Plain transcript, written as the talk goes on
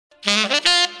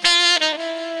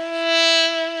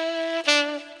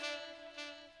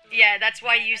Yeah, that's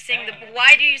why you sing the.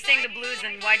 Why do you sing the blues,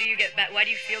 and why do you why do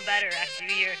you feel better after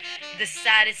you hear the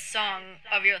saddest song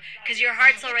of your? Because your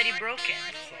heart's already broken.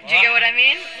 Do you get what I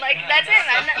mean? Like that's it,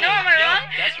 man. No, am I wrong?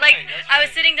 Like I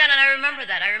was sitting down and I remember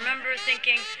that. I remember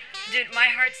thinking, dude, my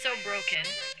heart's so broken.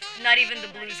 Not even the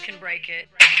blues can break it.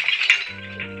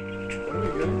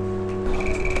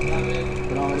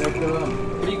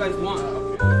 What do you guys want?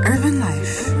 Urban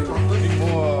life.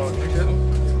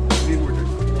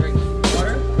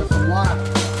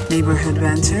 Neighborhood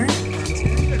banter.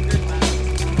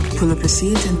 Pull up a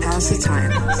seat and pass the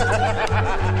time.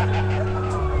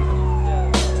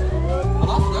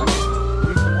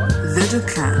 The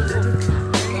Dukkan.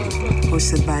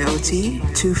 Hosted by OT,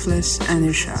 Toothless, and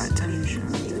Irshad.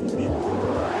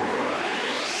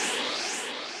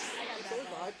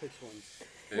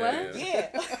 What? Yeah.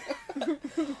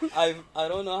 I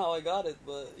don't know how I got it,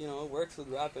 but you know, it works with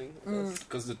rapping.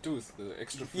 Because the tooth, the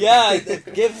extra food. Yeah,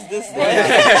 it gives this.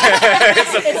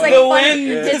 It's like the wind.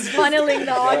 It's funneling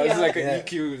the audio. It's like an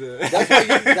EQ. That's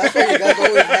why you guys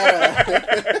always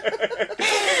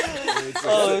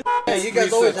had you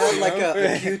guys always had like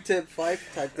a Q-tip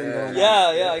 5 type thing going on.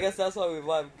 Yeah, I guess that's why we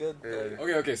vibe good.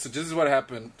 Okay, so this is what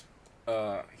happened.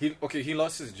 He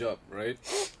lost his job, right?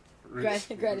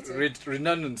 Gratitude.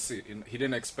 Redundancy. He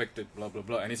didn't expect it, blah, blah,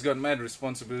 blah. And he's got mad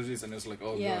responsibilities, and it's like,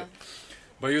 oh, Yeah. God.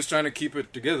 But he was trying to keep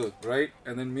it together, right?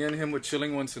 And then me and him were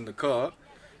chilling once in the car.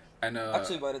 And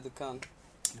Actually, by the Dukkan.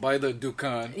 by the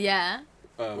Dukkan, Yeah.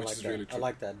 which is really true. I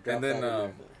like that. And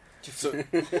then, so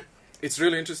it's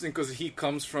really interesting because he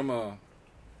comes from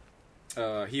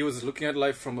he was looking at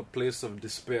life from a place of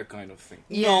despair kind of thing.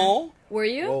 Yeah. No. Were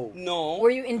you? Whoa. No. Were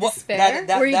you in Well, despair?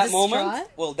 Were you that distraught? moment?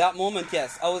 Well, that moment,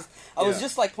 yes. I was Yeah.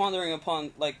 just like pondering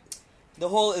upon like the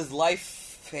whole is life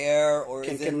fair or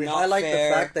is it Can we not highlight fair?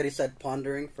 the fact that he said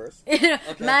pondering first?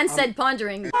 Man said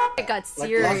pondering. It got Like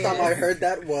serious. last time I heard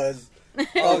that was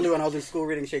probably when I was in school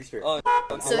reading Shakespeare. Oh,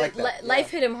 So like that, life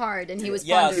hit him hard, and he was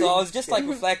yeah, pondering. so I was just like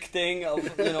reflecting,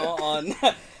 on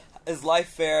is life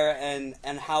fair and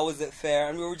how is it fair,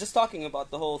 and we were just talking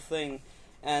about the whole thing,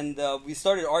 and we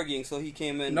started arguing. So he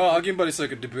came in. No, arguing, but it's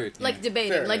like a debate. like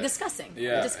debating, Fair, like yeah. discussing.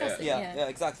 Yeah, discussing. Yeah,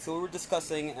 exactly. So we were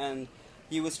discussing, and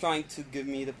he was trying to give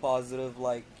me the positive,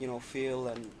 feel,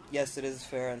 and yes, it is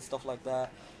fair and stuff like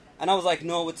that. And I was like,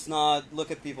 no, it's not.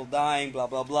 Look at people dying, blah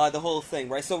blah blah, the whole thing,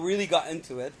 right? So really got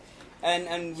into it, and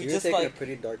So we you're just taking like, a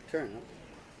pretty dark turn. Huh?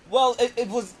 well, it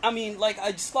was. I mean, like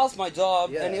I just lost my job,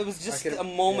 Yeah, and it was just I can- a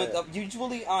moment yeah. of.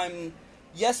 Usually,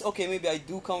 maybe I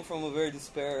do come from a very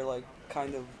despair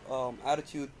kind of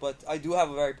attitude, but I do have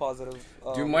a very positive.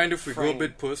 Do you mind if we go a frame.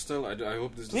 bit personal? I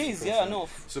hope this. Please, doesn't yeah, personal. no.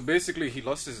 So basically, he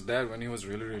lost his dad when he was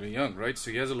really, really young, right?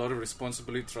 So he has a lot of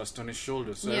responsibility thrust on his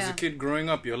shoulders. So as Yeah. a kid growing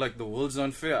up, you're like, the world's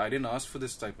unfair. I didn't ask for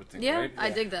this type of thing, Yeah, right? I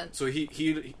dig that. So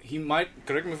he might,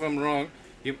 correct me if I'm wrong,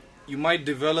 you might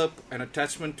develop an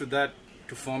attachment to that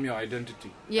to form your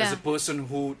identity Yeah. as a person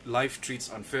who life treats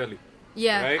unfairly.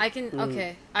 Yeah, Right? I can.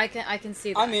 Okay, I can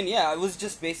see that. I mean, yeah, it was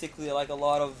just basically like a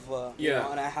lot of, Yeah.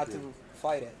 and I had to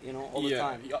fight it, all the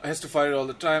time. He has to fight it all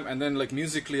the time, and then like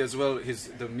musically as well,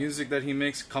 the music that he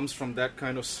makes comes from that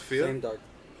kind of sphere. Same dark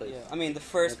place. Yeah, I mean, the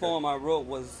first Okay. poem I wrote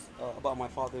was about my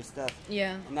father's death,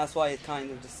 Yeah. and that's why it kind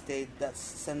of just stayed. That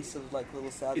sense of like little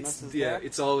sadness is there.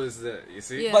 It's always there. You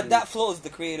see. Yeah. But that flows the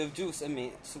creative juice in me,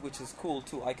 which is cool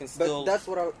too. I can But still, that's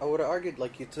what I would have argued.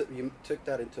 Like you took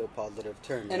that into a positive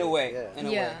turn. in a right? way, Yeah. in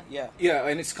a Yeah. way, yeah. Yeah,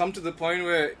 and it's come to the point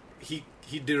where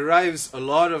he derives a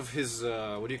lot of his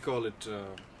what do you call it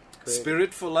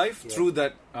spirit for life Yeah. through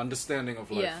that understanding of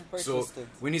life. Yeah. Very So twisted.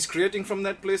 when he's creating from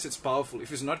that place, it's powerful. If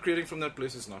he's not creating from that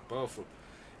place, it's not powerful.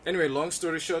 Anyway, long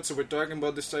story short, so we're talking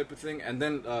about this type of thing, and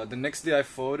then the next day I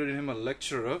forwarded him a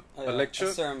lecture, A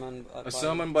a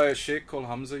sermon by a sheikh called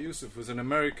Hamza Yusuf, who's an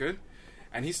American,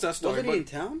 and he starts talking Wasn't he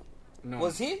in about. town? No.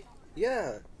 Was he?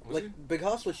 Yeah. Was Like he? Big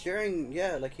House was sharing.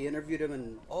 Yeah, like he interviewed him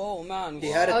and Oh man, He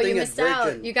had a Oh, you thing at missed out.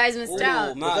 Virgin. You guys missed Oh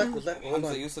out. man, Was that- hold Hamza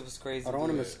on. Yusuf is crazy. I don't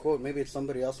want to dude. misquote. Maybe it's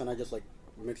somebody else, and I just like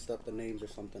mixed up the names or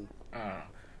something.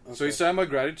 So he's talking about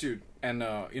gratitude, and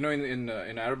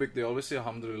in Arabic they always say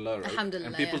Alhamdulillah, right? Alhamdulillah,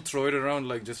 and people yeah. throw it around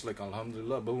just like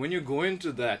Alhamdulillah. But when you go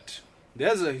into that,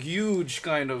 there's a huge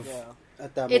kind of Yeah.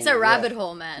 At that It's a moment, rabbit yeah.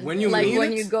 hole, man. When you like mean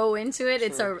when it- you go into it,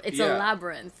 it's a Yeah.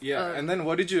 labyrinth. of- And then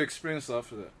what did you experience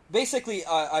after that? Basically, it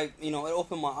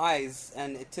opened my eyes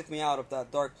and it took me out of that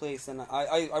dark place. And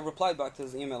I replied back to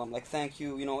his email. I'm like, thank you.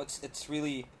 It's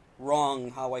really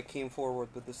wrong how I came forward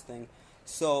with this thing.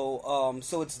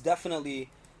 So it's definitely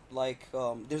like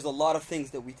there's a lot of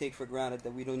things that we take for granted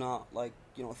that we do not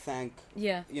thank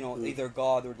yeah. either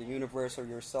God or the universe or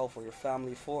yourself or your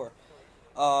family for.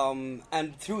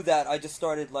 And through that, I just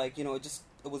started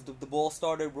the ball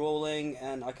started rolling,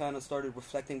 and I kind of started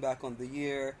reflecting back on the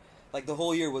year. Like the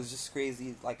whole year was just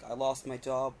crazy. Like I lost my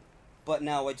job, but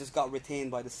now I just got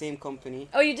retained by the same company.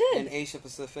 Oh, you did? In Asia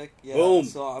Pacific. Yeah. Boom.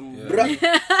 So I'm Yeah. moving to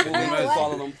What?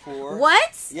 Kuala Lumpur.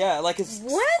 What? Yeah, like it's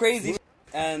What? crazy.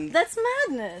 And That's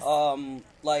madness.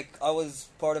 like I was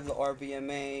part of the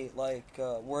RBMA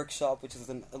workshop, which is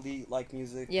an elite like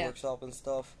music workshop and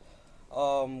stuff.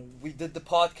 We did the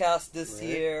podcast this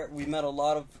year. We met a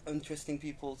lot of interesting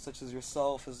people, such as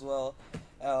yourself as well.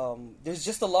 There's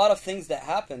just a lot of things that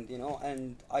happened, you know,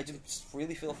 and I just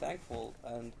really feel thankful,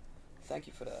 and thank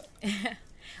you for that.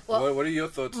 Well, what are your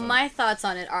thoughts on it? my thoughts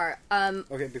on it are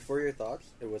Okay, before your thoughts,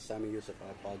 it was Sami Yusuf.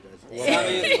 I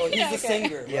apologize. He's the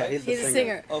singer, Yeah, right? he's he's a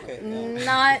singer. Okay. Yeah.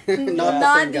 Not the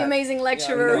not same the guy. amazing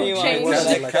lecturer no, who no, changed. no,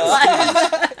 Like like,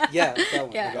 that. Yeah, that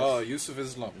one. Yeah. Oh, Yusuf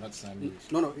Islam, not Sami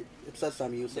Yusuf. No, it says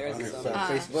Sami Yusuf There's on his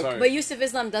Sami. Facebook. Sorry. But Yusuf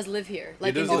Islam does live here,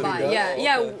 like in does live Dubai. here. Yeah, Oh,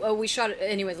 yeah. okay. We shot.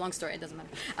 Anyways, long story. It doesn't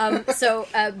matter. So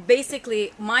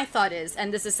basically, my thought is,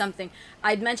 and this is something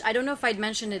I'd mentioned. I don't know if I'd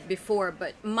mentioned it before,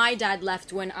 but my dad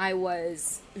left when I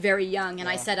was very young, and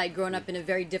I said I'd grown up in a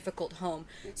very difficult home.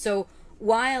 So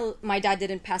while my dad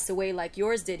didn't pass away like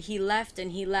yours did, he left,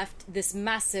 and he left this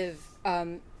massive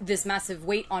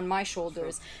weight on my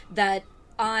shoulders that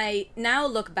I now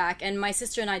look back, and my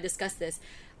sister and I discussed this.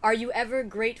 Are you ever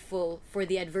grateful for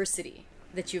the adversity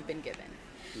that you've been given?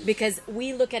 Because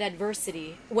we look at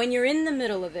adversity, when you're in the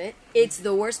middle of it, it's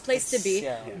the worst place to be.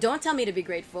 Yeah. Don't tell me to be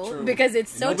grateful, True. because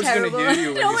it's so Nobody's terrible. gonna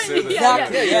hear you when you say that.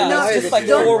 Exactly. Yeah. No, It's just like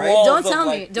don't- four walls don't of, tell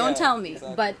me. like, Don't yeah, tell me.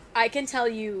 exactly. But I can tell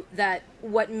you that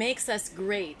what makes us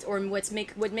great, or what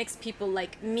makes people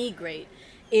like me great,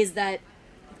 is that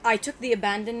I took the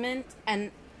abandonment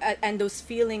and those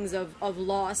feelings of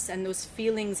loss, and those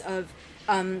feelings of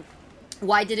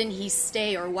why didn't he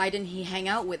stay, or why didn't he hang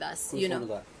out with us? Whose You phone know. is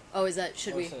that? Oh, is that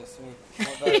should we? Oh, it's me.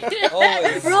 My bad.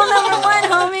 Always. Rule number one,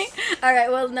 homie. All right.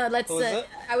 Well, no. Let's. What was it?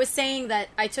 I was saying that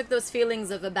I took those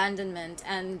feelings of abandonment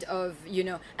and of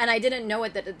and I didn't know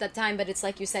it at that time, but it's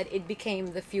like you said, it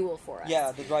became the fuel for us.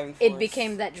 Yeah, the driving force. It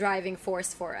became that driving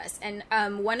force for us. And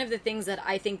one of the things that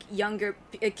I think younger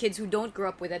kids who don't grow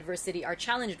up with adversity are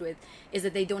challenged with is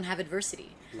that they don't have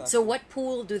adversity. So what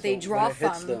pool do they So draw when it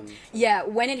hits from? them, Yeah,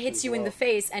 when it hits you in well. the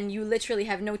face and you literally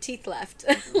have no teeth left,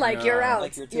 like Yeah. you're out,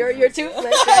 Like you're toothless.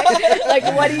 toothless, right? Like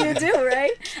what do you do,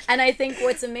 right? And I think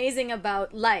what's amazing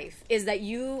about life is that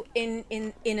you,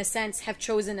 in a sense, have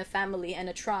chosen a family and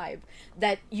a tribe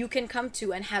that you can come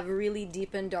to and have really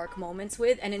deep and dark moments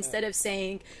with, and instead of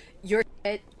saying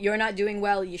you're not doing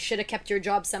well, you should have kept your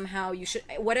job somehow, you should,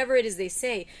 whatever it is they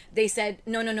say, they said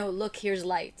no, look, here's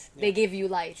light. They give you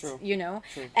light. True.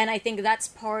 True. And I think that's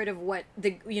part of what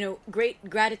the great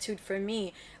gratitude for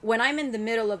me. When I'm in the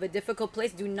middle of a difficult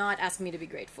place, do not ask me to be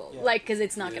grateful, like, because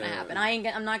it's not gonna happen. I'm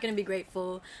not gonna be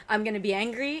grateful. I'm gonna be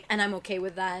angry, and I'm okay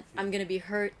with that. I'm gonna be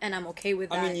hurt, and I'm okay with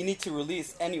that. I mean, you need to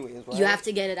release anyways, right? You have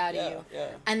to get it out Yeah, of you. yeah.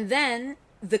 And then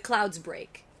the clouds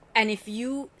break. And if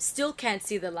you still can't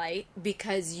see the light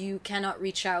because you cannot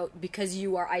reach out, because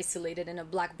you are isolated in a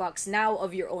black box now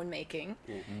of your own making,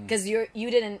 because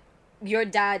your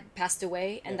dad passed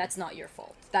away, and that's not your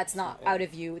fault. That's not out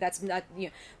of you. That's not you.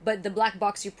 But the black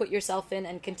box you put yourself in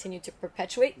and continue to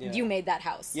perpetuate, you made that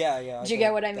house. Yeah. Do you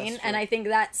get what I mean? That's And true. I think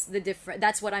that's the different.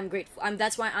 That's what I'm grateful.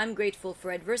 That's why I'm grateful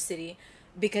for adversity,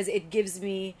 because it gives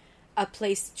me a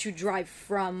place to drive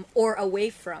from or away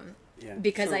from. Yeah,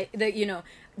 because true.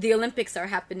 The Olympics are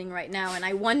happening right now, and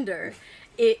I wonder,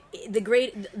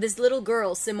 this little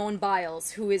girl Simone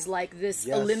Biles, who is like this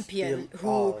Yes, Olympian,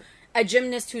 a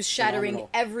gymnast who's shattering phenomenal.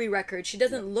 every record. She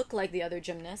doesn't look like the other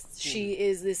gymnasts. She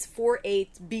is this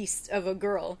 4'8" beast of a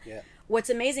girl. Yeah. What's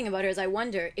amazing about her is I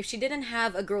wonder if she didn't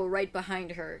have a girl right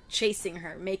behind her, chasing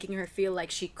her, making her feel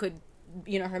like she could,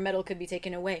 her medal could be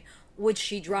taken away. Would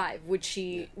she drive? Would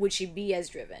she be as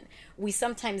driven? We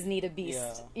sometimes need a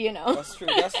beast, That's true.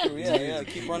 Yeah.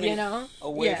 Keep running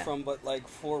away Yeah. from, but like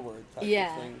forward type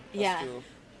Yeah, of thing. That's yeah. true.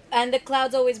 And the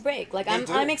clouds always break. Like They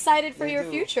do. I'm excited for They your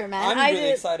do. future, man. I'm really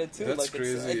excited too. That's like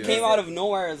crazy, It yeah. came out of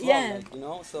nowhere as well. Yeah.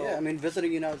 Like, so Yeah, I mean,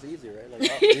 visiting you now is easy, right?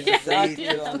 Like, exactly.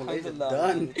 done.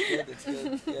 Done. It's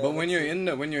good. Yeah, But when that's you're in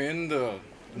the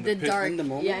the pit, dark, in the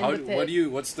moment. yeah, in the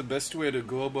pit. what's the best way to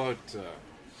go about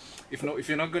if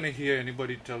you're not going to hear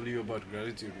anybody tell you about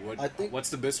gratitude, I think- what's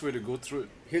the best way to go through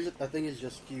it? I think it's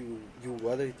just you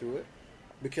weather through it,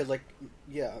 because I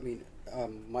mean,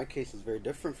 my case is very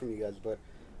different from you guys. But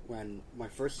when my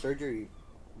first surgery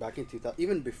back in 2000,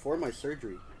 even before my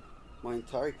surgery, my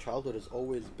entire childhood has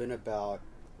always been about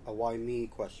a why me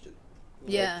question.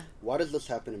 Yeah. Like, why does this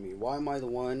happen to me? Why am I the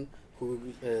one who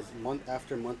is month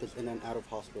after month is in and out of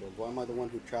hospitals? Why am I the one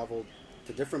who traveled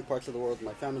to different parts of the world,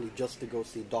 my family, just to go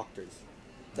see doctors.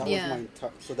 That Yeah. was my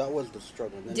entire. So that was the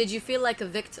struggle. And then, Did you feel like a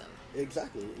victim?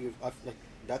 exactly?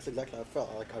 That's exactly how I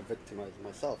felt. Like I victimized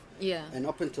myself. Yeah. And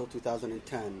up until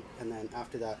 2010, and then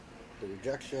after that, the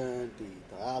rejection,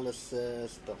 the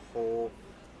dialysis, the whole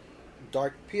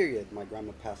dark period. My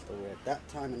grandma passed away at that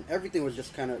time, and everything was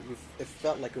just kind of. It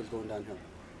felt like it was going downhill,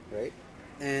 right?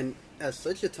 And at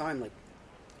such a time, like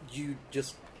you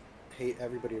just hate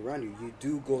everybody around you. You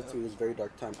do go through this very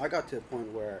dark time. I got to a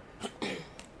point where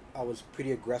I was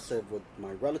pretty aggressive with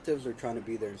my relatives or trying to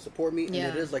be there and support me. And Yeah.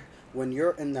 it is like when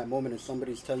you're in that moment and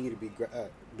somebody's telling you to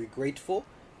be grateful,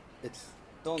 it's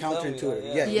Don't tell me counterintuitive.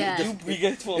 that, Yeah, Yeah. you You just, be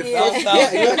grateful. it, Yeah. frus-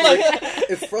 yeah, exactly.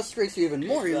 It frustrates you even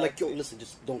more. You're like, yo, Exactly. listen,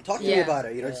 just don't talk to me Yeah. about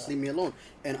it. You know, Yeah. just leave me alone.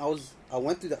 And I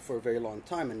went through that for a very long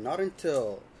time, and not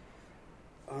until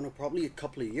I don't know, probably a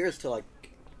couple of years to like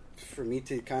for me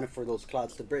to kind of for those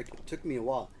clouds to break. It took me a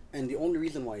while, and the only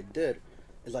reason why it did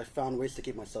is I found ways to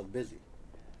keep myself busy.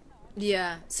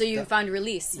 Yeah, so you That- found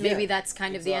release. Maybe Yeah, that's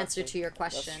kind of the answer exactly. to your That's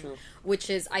question, true. which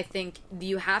is I think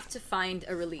you have to find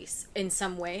a release in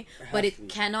some way, but has it to be.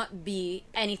 cannot be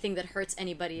anything that hurts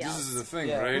anybody else. This is the thing,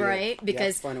 Yeah. right? Right?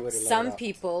 Because find a way to let it some out.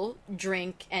 people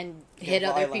drink and Get hit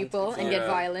other violent, people and exactly. get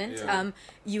violent. Yeah.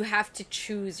 You have to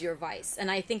choose your vice. And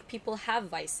I think people have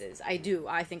vices. I do.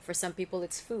 I think for some people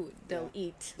it's food. They'll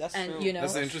eat. That's and true. you know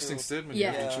That's an That's interesting true. statement.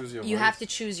 Yeah. You have to choose your you vice. have to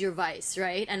choose your vice,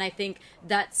 right? And I think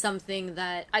that's something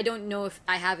that I don't know if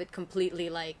I have it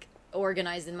completely like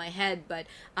organized in my head, but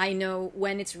I know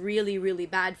when it's really, really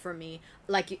bad for me,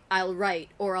 like I'll write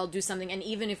or I'll do something, and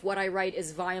even if what I write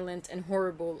is violent and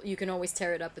horrible, you can always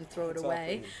tear it up and throw it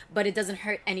away, Exactly. but it doesn't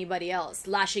hurt anybody else.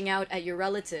 Lashing out at your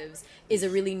relatives is a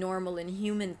really normal and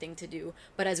human thing to do,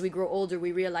 but as we grow older,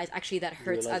 we realize actually that You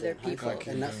hurts realize other that in people. hindsight,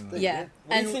 and that's the thing, Yeah. What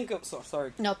do And you think of?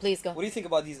 Sorry. no, please go. What do you think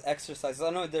about these exercises? I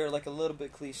know they're like a little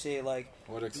bit cliche, like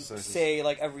What exercises? say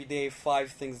like every day 5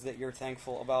 things that you're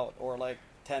thankful about, or like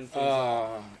 10 things.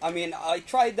 I mean, I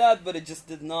tried that, but it just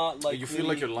did not like. you feel really-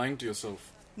 like you're lying to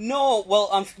yourself. No, well,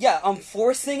 I'm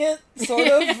forcing it, sort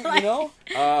of. You know?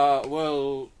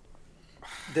 Well,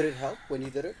 Did it help when you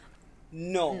did it?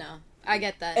 No. No, I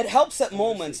get that. It helps at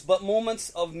moments, but moments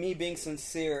of me being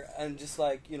sincere and just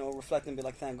like, you know, reflecting, be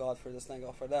like, thank God for this, thank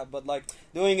God for that. But like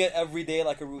doing it every day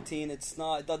like a routine, it's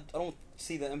not. I don't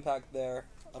see the impact there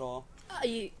at all.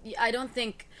 I don't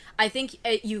think. I think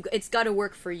it's got to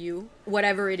work for you,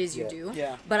 whatever it is you Yeah. do.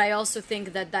 Yeah. But I also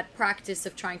think that practice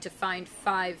of trying to find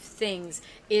 5 things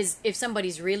is, if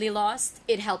somebody's really lost,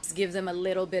 it helps give them a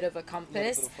little bit of a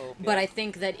compass. Little bit of hope, But yeah. I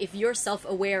think that if you're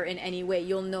self-aware in any way,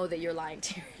 you'll know that you're lying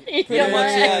to Pretty you know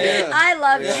much, what? yeah. I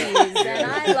love Yeah. cheese,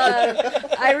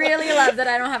 and I really love that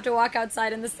I don't have to walk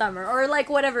outside in the summer, or like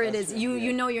whatever it is. That's You right, yeah.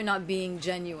 you know you're not being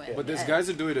genuine. but there's guys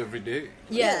that do it every day.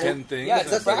 Yeah. 10 things. Yeah,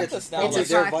 it's That's a like practice now. It's a probably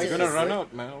their practice. vices, You're gonna run right?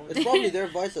 out, man. It's probably their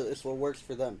vice. It's what works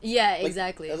for them. Yeah, Like,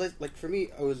 exactly. like for me,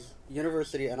 I was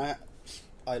university, and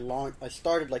I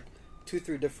started like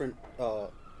 2-3 different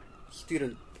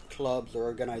student clubs or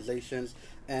organizations,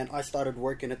 and I started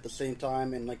working at the same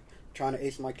time and like trying to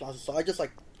ace my classes. So I just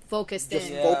like Focused just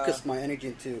in. Yeah. focused my energy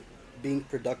into being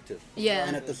productive. Yeah.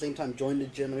 And at the same time, joined the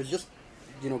gym, and it was just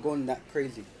going that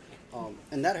crazy,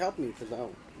 and that helped me because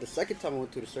the second time I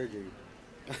went to the surgery,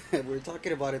 we were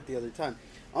talking about it the other time.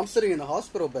 I'm sitting in the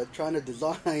hospital bed trying to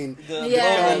design The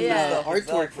Yeah, drawings, yeah. the stuff, artwork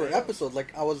exactly. for episodes.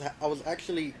 Like I was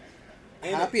actually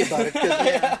In happy it. about it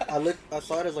because I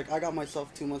saw it as like I got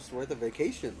myself 2 months worth of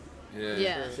vacation.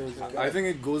 Yeah. So it was good. I think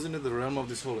it goes into the realm of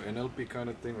this whole NLP kind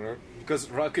of thing, right? Because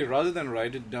okay, rather than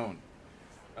write it down,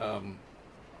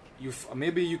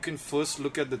 maybe you can first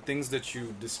look at the things that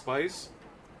you despise,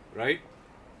 right?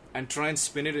 And try and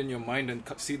spin it in your mind and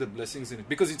see the blessings in it.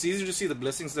 Because it's easy to see the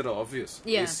blessings that are obvious.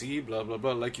 Yeah. You see, blah, blah,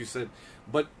 blah, like you said.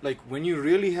 But like when you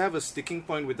really have a sticking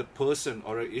point with a person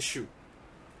or an issue,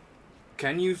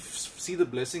 can you see the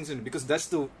blessings in it? Because that's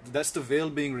the veil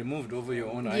being removed over your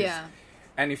own eyes. Yeah.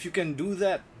 And if you can do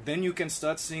that, then you can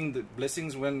start seeing the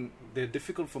blessings when they're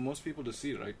difficult for most people to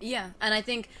see, right? Yeah, and I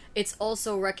think it's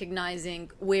also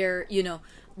recognizing where,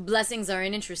 blessings are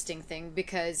an interesting thing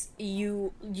because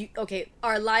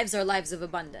our lives are lives of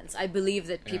abundance. I believe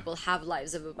that people have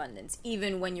lives of abundance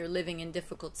even when you're living in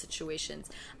difficult situations.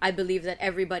 I believe that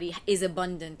everybody is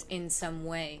abundant in some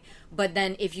way. But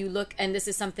then if you look, and this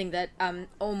is something that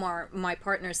Omar, my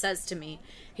partner, says to me,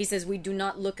 he says we do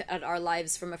not look at our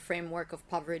lives from a framework of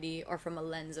poverty or from a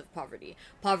lens of poverty.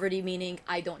 Poverty meaning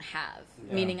I don't have,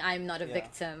 meaning I'm not a Yeah.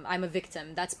 victim. I'm a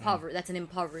victim. That's poverty. That's an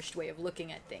impoverished way of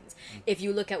looking at things. If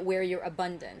you look at where you're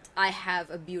abundant, I have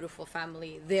a beautiful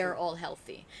family. They're all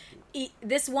healthy.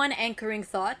 This one anchoring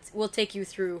thought will take you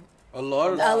through A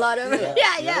lot of A lot of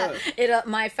Yeah. yeah. It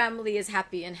my family is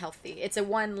happy and healthy. It's a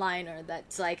one-liner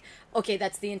that's like, okay,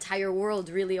 that's the entire world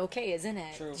really okay, isn't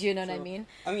it? True, Do you know what I true. mean?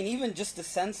 I mean, even just the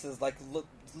senses, like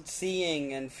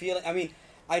seeing and feeling. I mean,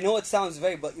 I know it sounds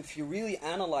very, but if you really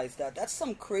analyze that, that's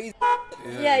some crazy.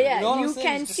 Yeah, yeah. You know what I'm You saying?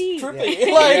 can It's just see. trippy.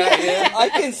 Yeah. Like, Yeah. I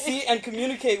can see and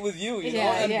communicate with you. You know,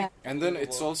 Yeah, and yeah. And then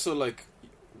it's also like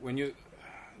when you,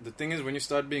 the thing is when you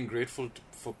start being grateful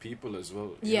for people as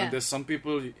well. You Yeah. know, there's some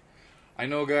people. I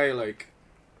know a guy like,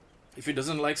 if he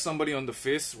doesn't like somebody on the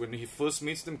face when he first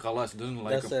meets them, Kalash doesn't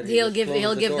like That's them. it. He'll Just give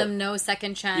close the door. them no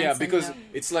second chance. Yeah, and because no-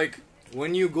 it's like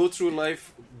when you go through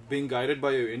life being guided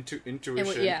by your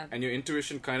intuition, yeah. and your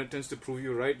intuition kind of tends to prove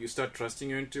you right, you start trusting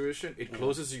your intuition, it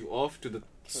closes you off to the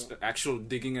actual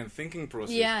digging and thinking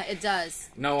process. yeah, it does.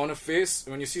 Now, on a face,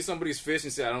 when you see somebody's face and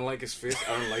you say, I don't like his face,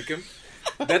 I don't like him,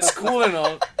 that's cool and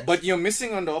all, but you're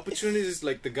missing on the opportunities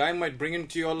like the guy might bring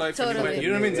into your life. And Totally. you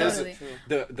know what I mean? There's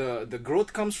Totally. the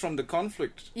growth comes from the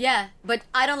conflict. Yeah, but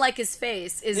I don't like his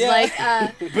face is Yeah. like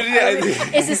But yeah,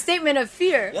 it's a statement of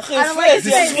fear. Yeah, I don't like his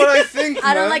this is face. what I think,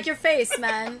 I don't man. like your face,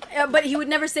 man. But he would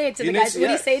never say it to You the need guys. to- Would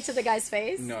he yeah. say it to the guy's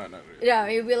face? No, not really. Yeah,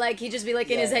 he'd be like, he'd just be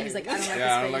like in his head. He's like, I don't like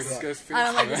Yeah, I don't his like face. this guy's face. I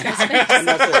don't like this man. guy's face. And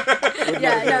that's it.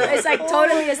 Yeah, no, it's like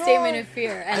totally a statement of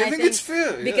fear, and I think it's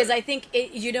fair, yeah. because I think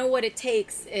you know what it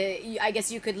takes. I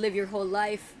guess you could live your whole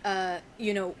life,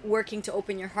 working to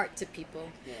open your heart to people,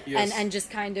 Yes. and just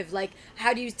kind of like,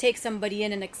 how do you take somebody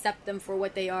in and accept them for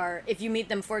what they are? If you meet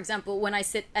them, for example, when I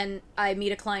sit and I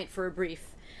meet a client for a brief.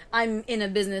 I'm in a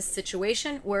business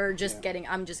situation where I'm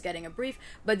just getting a brief,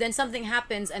 but then something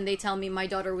happens and they tell me my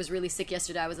daughter was really sick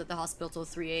yesterday. I was at the hospital till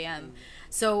 3 a.m.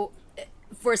 So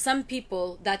for some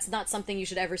people, that's not something you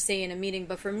should ever say in a meeting,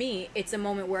 but for me, it's a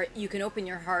moment where you can open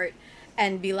your heart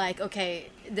and be like,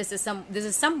 okay, this is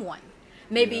someone.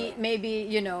 Maybe maybe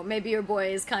your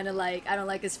boy is kind of like, I don't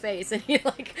like his face, and he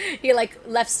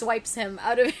left swipes him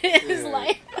out of his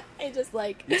life. It just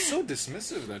like It's so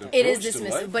dismissive, that approach it is to dismissive,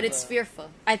 life. but it's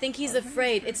fearful. I think he's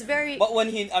afraid. It's very But when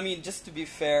he, I mean, just to be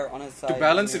fair on his side, to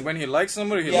balance I mean, it, when he likes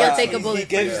somebody, he He'll likes take a somebody. bullet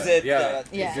He for gives you. it. Yeah.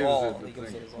 Yeah. His He gives all. it the He gives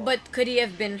thing. it his all. But could he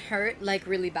have been hurt like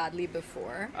really badly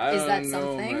before? I Is don't that know,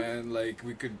 something? man. Like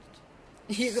we could.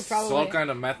 You could It's all probably. kind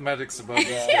of mathematics about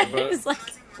that. Yeah, but it's like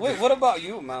Wait, what about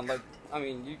you, man? Like, I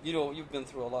mean, you know, you've been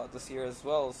through a lot this year as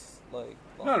well. Like,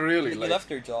 Not really, You like- left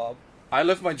your job. I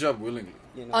left my job willingly.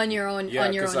 You know. on your own. Yeah,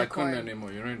 on your because own I couldn't accord.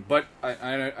 anymore. You know. But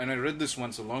I read this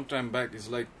once a long time back. It's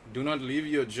like, do not leave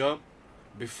your job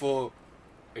before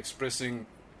expressing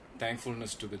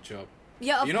thankfulness to the job.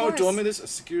 Yeah, of you know course. who told me this? A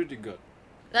security guard.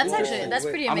 That's Whoa, actually that's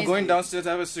wait. pretty amazing. I'm going downstairs to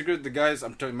have a cigarette. The guys,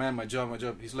 I'm telling, man, my job.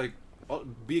 He's like, oh,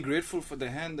 be grateful for the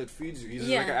hand that feeds you. He's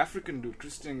Yeah. like an African dude,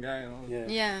 Christian guy. And all. Yeah.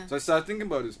 Yeah. So I started thinking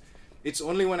about this. It's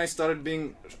only when I started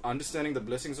understanding the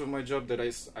blessings of my job that I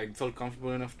felt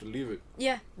comfortable enough to leave it.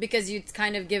 Yeah, because you'd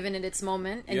kind of given it its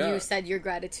moment, and Yeah. you said your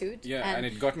gratitude. Yeah, and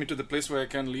it got me to the place where I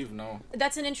can leave now.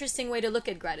 That's an interesting way to look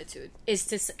at gratitude. Is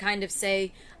to kind of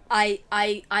say,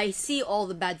 I see all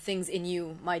the bad things in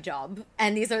you, my job,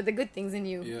 and these are the good things in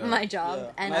you, Yeah. my job, Yeah.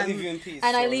 and And I I'm- leave you in peace,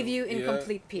 and I sort leave of. you in Yeah.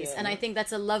 complete peace. Yeah. And I think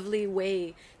that's a lovely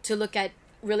way to look at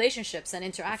relationships and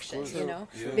interactions, you know,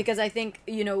 Yeah. because I think,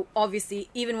 obviously,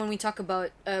 even when we talk about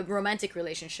romantic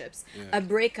relationships, Yeah. a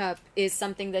breakup is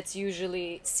something that's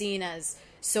usually seen as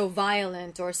so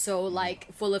violent or so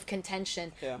like full of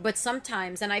contention. Yeah. But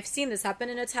sometimes, and I've seen this happen,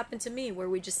 and it's happened to me, where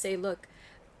we just say, look,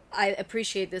 I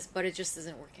appreciate this, but it just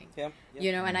isn't working. Yeah.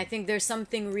 And I think there's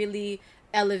something really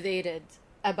elevated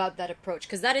about that approach,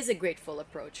 because that is a grateful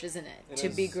approach, isn't it? It To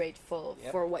be is. grateful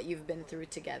Yep. for what you've been through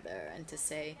together, and to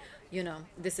say,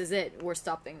 this is it, we're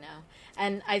stopping now.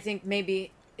 And I think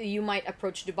maybe you might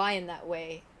approach Dubai in that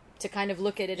way, to kind of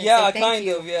look at it and Yeah, say thank kind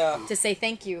you. of. Yeah. To say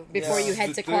thank you before Yeah. you This head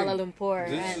is to the thing. Kuala Lumpur.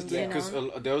 This is And, the thing, because you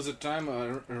know. there was a time I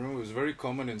remember it was very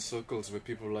common in circles where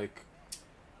people like,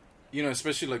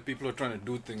 especially like people are trying to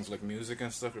do things like music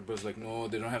and stuff. It was like, no,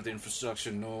 they don't have the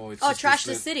infrastructure. No, it's Oh, just trash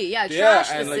this, the city. Yeah, Yeah, trash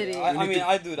the and, like, city. I we need mean, to-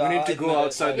 I do that. We need to I go admit it,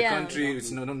 outside like- the Yeah. country.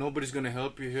 It's nobody's gonna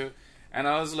help you here. And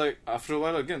I was like, after a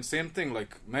while, again, same thing.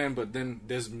 Like, man, but then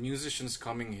there's musicians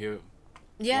coming here.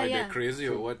 yeah, Why yeah. they're crazy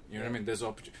or what? You know what I mean? There's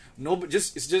opportunity. No, but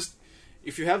it's just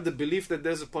if you have the belief that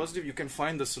there's a positive, you can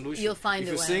find the solution. You'll find if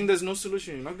a you're way. saying there's no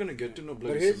solution, you're not gonna get to no But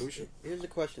bloody solution. here's the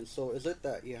question. So is it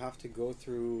that you have to go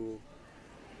through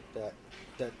that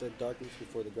the darkness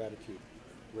before the gratitude,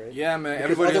 right? Yeah, man.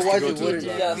 Because Everybody has to otherwise go you through wouldn't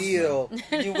the Yes. feel.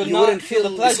 You would You not wouldn't feel the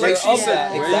feel- pleasure It's like she of said,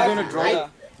 that. where Yeah. are you gonna draw? Yeah.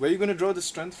 Where are you gonna draw the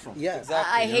strength from? Yeah,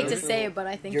 Exactly. I hate to True. say it, but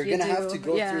I think you're you gonna do. have to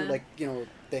go yeah. through like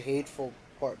the hateful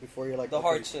part before you're like The okay.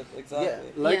 hardship, exactly. Yeah.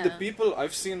 Like the Yeah. people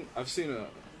I've seen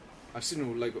I've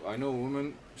seen, like, I know a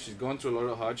woman, she's gone through a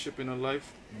lot of hardship in her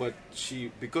life, but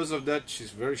because of that,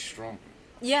 she's very strong.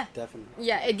 Yeah. Definitely.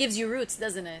 Yeah, it gives you roots,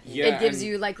 doesn't it? Yeah, it gives and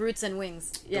you like roots and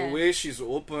wings. Yeah. The way she's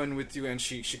open with you, and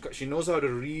she knows how to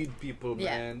read people,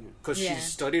 Yeah. man, because Yeah. she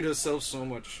studied herself so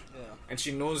much, Yeah. and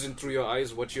she knows in through your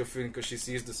eyes what you're feeling, because she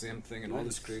sees the same thing and all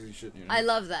this crazy shit. You know? I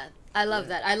love that. I love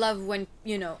that. I love when,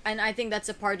 and I think that's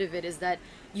a part of it, is that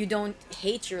you don't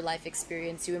hate your life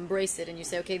experience. You embrace it and you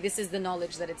say, okay, this is the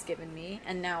knowledge that it's given me,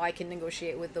 and now I can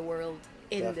negotiate with the world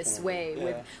in this way,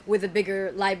 Yeah. with a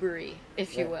bigger library,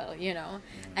 if you will,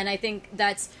 And I think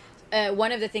that's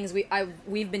one of the things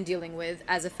we've been dealing with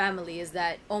as a family, is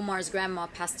that Omar's grandma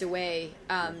passed away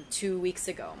 2 weeks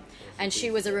ago, and she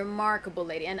was a remarkable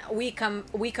lady. And we come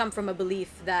from a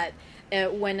belief that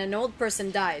when an old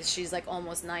person dies, she's like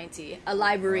almost 90, a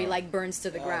library like burns to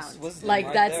the ground. wisdom Like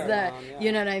right that's there, the, man, yeah.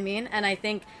 you know what I mean? And I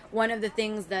think one of the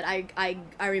things that I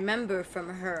remember from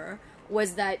her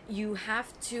was that you have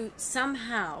to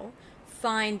somehow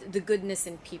find the goodness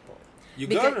in people. You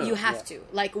Because gotta. you have to,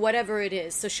 like, whatever it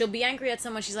is. So she'll be angry at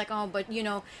someone. She's like, oh, but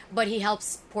but he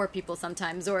helps poor people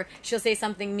sometimes. Or she'll say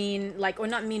something mean, like, or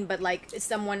not mean, but like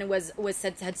someone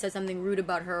had said something rude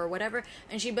about her or whatever,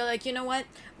 and she'd be like, you know what?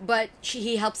 But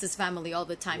he helps his family all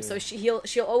the time. So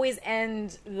she'll always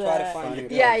end the Try to find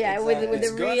it. yeah with Exactly. a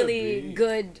It's gotta really be.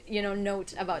 good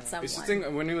note about someone. It's the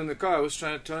thing, when you were in the car, I was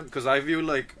trying to tell him, because I view,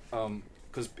 like,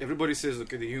 because everybody says,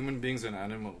 okay, the human being's an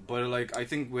animal, but, like, I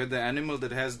think we're the animal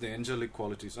that has the angelic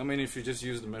qualities. I mean, if you just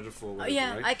use the metaphor, whatever,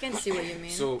 Yeah, right? I can see what you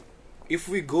mean. So, if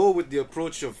we go with the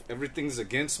approach of everything's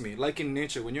against me, like in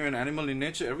nature, when you're an animal in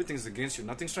nature, everything's against you.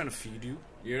 Nothing's trying to feed you.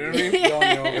 You know what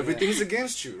I mean? Everything's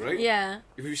against you, right? yeah,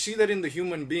 If you see that in the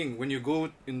human being, when you go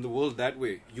in the world that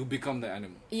way, you become the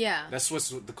animal. yeah, That's what's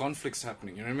the conflict's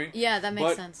happening. You know what I mean? yeah. That makes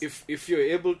But sense. if you're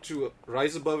able to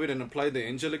rise above it and apply the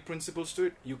angelic principles to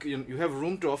it, you have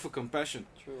room to offer compassion.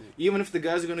 True. Even if the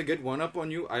guy's going to get one up on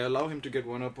you, I allow him to get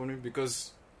one up on me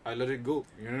because I let it go.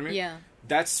 You know what I mean? Yeah.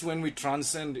 That's when we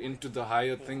transcend into the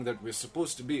higher thing that we're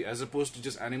supposed to be, as opposed to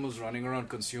just animals running around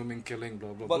consuming, killing, blah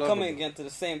blah But blah. coming blah, blah. again to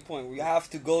the same point, we have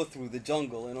to go through the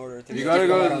jungle in order to You get gotta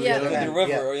go to Yeah. the river,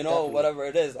 Yeah, definitely. whatever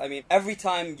it is. I mean, every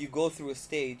time you go through a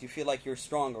stage, you feel like you're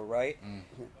stronger, right?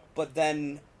 But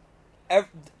then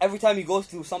every time you go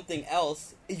through something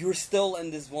else, you're still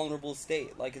in this vulnerable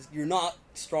state. Like you're not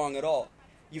strong at all.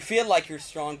 You feel like you're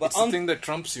strong, but It's the thing that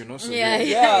trumps you, no? So Yeah,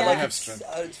 you yeah, Yeah. like have it's, strength.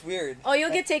 it's weird. Oh,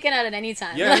 you'll get taken out at any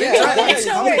time. Yeah, Like, yeah, it's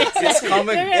no worries. It's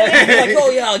coming. Like, oh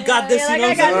yeah, I got this. Yeah, You know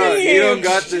like, what I I'm got saying? this. You don't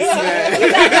got this,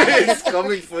 man. It's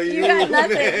coming for you. You got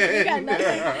nothing. man. You got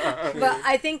nothing. But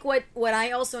I think what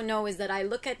I also know is that I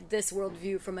look at this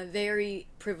worldview from a very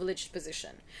privileged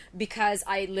position, because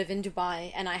I live in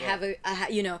Dubai and I have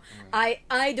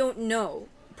I don't know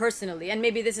personally, and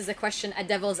maybe this is a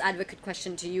devil's advocate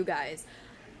question to you guys.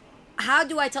 How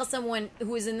do I tell someone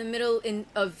who is in the middle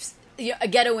of a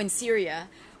ghetto in Syria,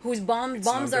 whose bombs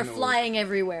not are gonna flying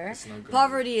everywhere? It's not gonna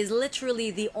Poverty is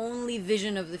literally the only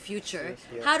vision of the future. Yes,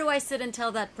 yes. How do I sit and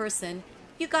tell that person,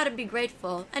 you got to be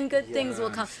grateful and good things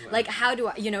will come? it's Like, how do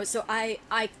I, so I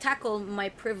tackle my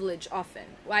privilege often.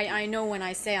 I know when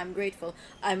I say I'm grateful,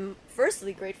 I'm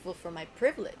firstly grateful for my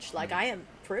privilege. Like, I am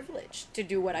privileged to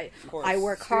do what I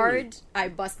work hard, I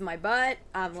bust my butt,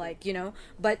 I'm like,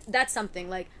 but that's something.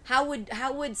 Like, how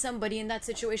would somebody in that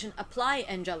situation apply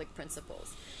angelic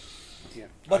principles? Yeah.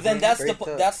 But then think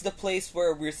that's that's the place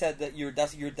where we said that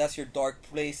that's your dark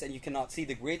place, and you cannot see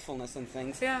the gratefulness in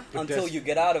things Yeah. But until that's- you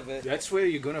get out of it. That's where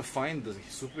you're gonna find the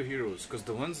superheroes, because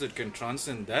the ones that can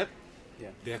transcend that, Yeah.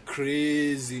 they're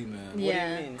crazy, man.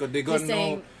 Yeah. mean? Because they got He's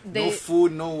saying no they-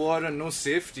 food, no water, no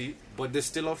safety, but they're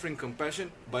still offering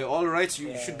compassion. By all rights,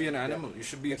 you should be an animal. You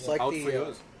should be It's like out for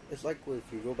yours. It's like if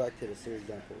you go back to the Syria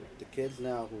example, the kids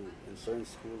now who in certain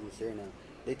schools in Syria now,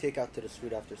 they take out to the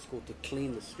street after school to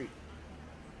clean the street.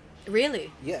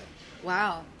 Really? Yeah,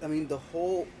 Wow. I mean the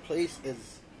whole place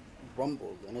is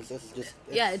rumbled, and it's just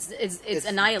It's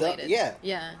annihilated. Yeah,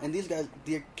 Yeah. And these guys,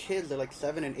 their kids are like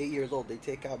 7 and 8 years old. They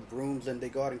take out brooms and they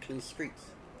go out and clean streets.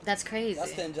 That's crazy.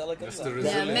 That's the angelic. That's of the that.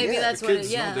 resilience. maybe Yeah. that's the what kids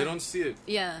it- yeah. know, they don't see it.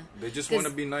 Yeah. They just 'Cause- want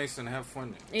to be nice and have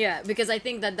fun. Yeah, because I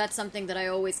think that's something that I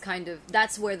always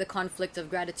that's where the conflict of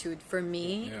gratitude for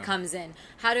me Yeah. comes in.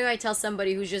 How do I tell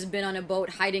somebody who's just been on a boat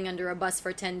hiding under a bus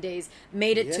for 10 days,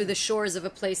 made it to Yeah. the shores of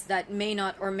a place that may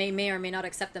not or may or may not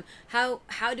accept them?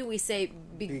 How do we say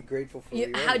Be grateful for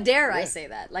your how dare I Yeah. say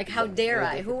that? Like, how Yeah. dare Very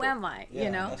I? Who difficult. am I? Yeah, You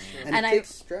know? that's true. And, And it I-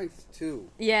 takes strength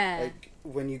too. Yeah. Like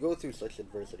when you go through such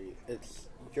adversity,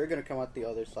 you're gonna come out the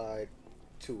other side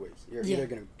two ways. You're Yeah. either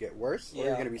gonna get worse or Yeah,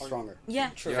 you're gonna be or- stronger. Yeah,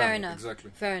 True. fair Yeah, enough.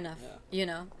 exactly. Fair enough. Yeah. You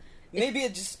know, maybe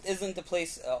it just isn't the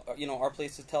place, our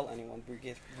place to tell anyone.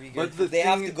 But the they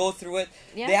have thing to go through it.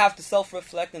 Yeah. They have to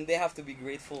self-reflect, and they have to be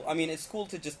grateful. I mean, it's cool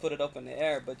to just put it up in the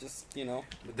air, but just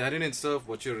But that in itself,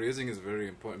 what you're raising is very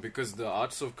important because the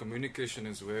arts of communication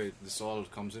is where this all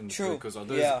comes in. True. Because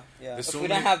others, Yeah. there's If so we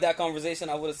many- didn't have that conversation,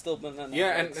 I would have still been.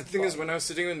 and the thing is, when I was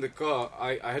sitting in the car,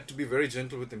 I had to be very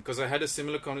gentle with him because I had a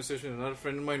similar conversation with another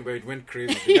friend of mine where it went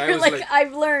crazy. The guy You're was like,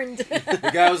 I've learned.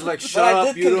 the guy was like, But "Shut I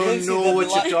up! did You don't convince know that what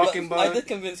the you're li- talking but about." I did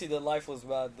convince you that life was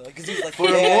bad, though, because he's like, For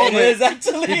a yeah, moment, it is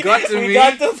actually. he got to we me.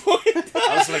 got the point.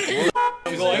 I was like, "What?"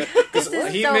 I'm going. Because This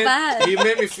is he so made bad. he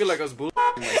made me feel like I was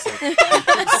bullshitting myself.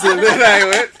 So then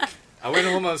I went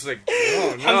home. I was like,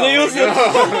 "No, no, Hamza Yusuf.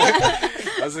 no."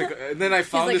 I was like, and then I He's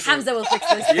found like, this. Hamza will fix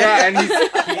this. Yeah,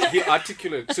 and he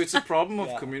articulated. So it's a problem of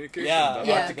Yeah. communication, Yeah. the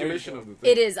Yeah. articulation of the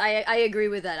thing. It is. I agree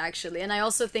with that actually, and I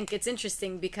also think it's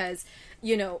interesting because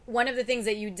one of the things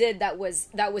that you did that was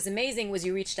amazing was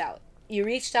you reached out. You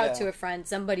reached out Yeah. to a friend,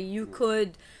 somebody you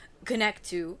could connect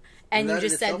to, and that you in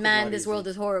just said, itself is "Man, not this easy. world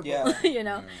is horrible."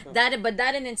 Yeah. But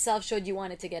that in itself showed you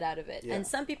wanted to get out of it, Yeah. and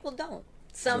some people don't.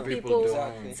 Some people people, don't.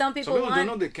 Exactly. some people Some people want. don't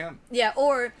know they can. Yeah,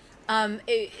 or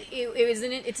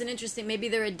it's an interesting. Maybe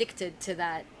they're addicted to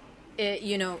that.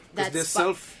 Because that their spot.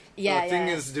 self thing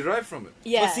is derived from it.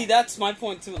 Yeah. But see, that's my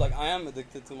point too. Like, I am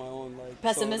addicted to my own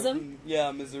Pessimism?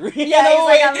 misery. Yeah, he's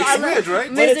like, I'm weird, right?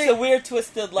 But it's misery- a weird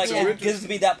twisted. Like, Yeah. it gives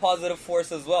me that positive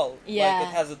force as well. Yeah. Like,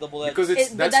 it has a double edge. Because it's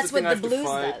But that's that's the thing I what have the to blues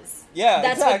fight. does. Yeah,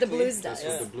 That's what the exactly. blues That's does.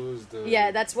 what the blues do.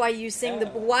 Yeah, that's why you sing Yeah.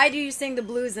 Why do you sing the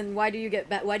blues, and why do you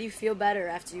why do you feel better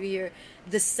after you hear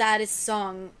the saddest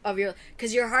song of your?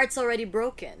 Because your heart's already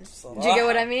broken. Do you get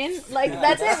what I mean? Like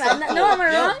that's it, man. No, am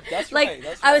I Yeah, wrong? that's like right,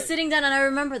 that's I was right. sitting down and I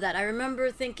remember that. I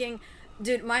remember thinking,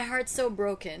 dude, my heart's so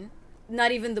broken.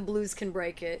 Not even the blues can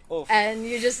break it. Oof. And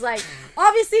you're just like,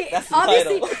 obviously, That's the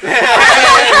obviously, title.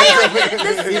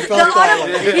 He felt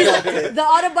that. the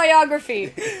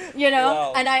autobiography,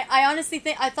 Wow. and I honestly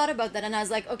I thought about that, and I was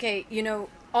like, okay,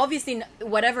 obviously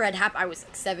whatever had happened, I was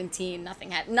like 17,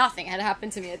 nothing had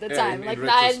happened to me at the Yeah, time, in like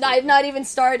retrospect. I had not even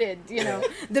started,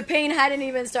 the pain hadn't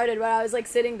even started when I was like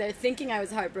sitting there thinking I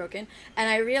was heartbroken, and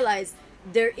I realized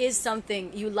there is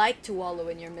something you like to wallow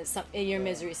in your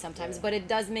misery sometimes, but it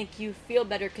does make you feel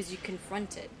better because you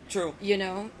confront it. True.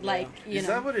 Is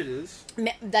that what it is?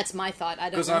 That's my thought. I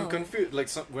don't know. Because I'm confused. Like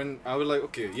when I was like,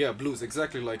 okay, yeah, blues,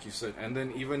 exactly like you said. And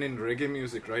then even in reggae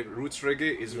music, right? Roots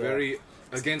reggae is very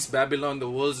against Babylon. The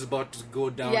world's about to go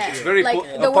down. Yeah, It's very like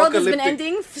the world has been apocalyptic.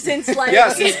 ending since like Yeah,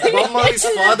 since Bob Marley's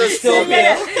father's Still still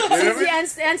there.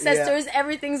 since the ancestors,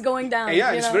 everything's going down.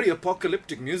 Yeah, you it's know? very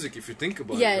apocalyptic music if you think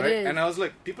about Yeah, it, it right? is. And I was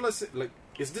like, people are like,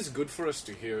 is this good for us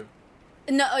to hear?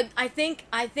 No, I think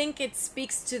it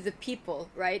speaks to the people,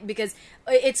 right? Because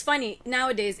it's funny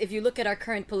nowadays. If you look at our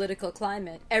current political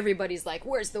climate, everybody's like,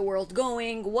 "Where's the world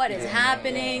going? What is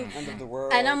happening?" End of the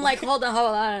world. And I'm like, hold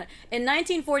on. In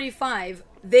 1945,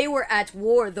 they were at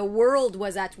war. The world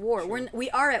was at war. We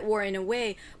are at war in a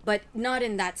way, but not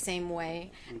in that same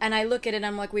way. And I look at it, and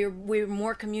I'm like, we're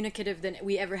more communicative than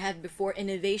we ever have before.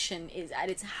 Innovation is at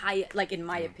its high, like in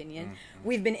my opinion.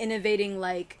 We've been innovating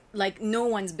like no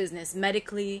one's business,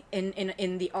 medically,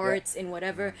 in the arts, in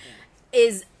whatever.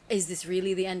 Is this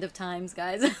really the end of times,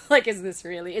 guys? Like, is this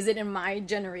really? Is it in my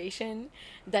generation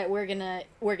that we're gonna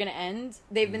end?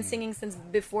 They've been singing since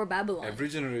before Babylon. Every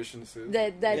generation says.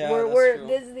 that Yeah, we're that's true.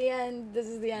 this is the end. This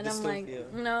is the end. I'm like,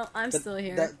 Dystopia. no, I'm still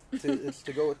here. It's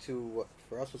to go to what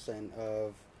Faraz was saying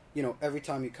of, every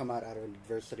time you come out of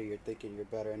adversity, you're thinking you're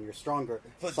better and you're stronger.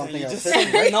 But Something then you else just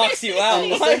hits you, right? knocks you out.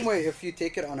 And the same way, if you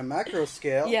take it on a macro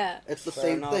scale, Yeah. it's the Fair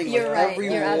same enough. thing. You're Like, right. every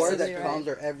You're war absolutely that right. comes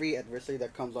or every adversity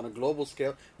that comes on a global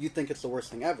scale, you think it's the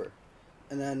worst thing ever.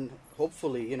 And then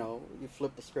hopefully, you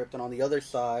flip the script, and on the other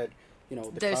side, the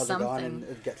There's clouds are gone something. and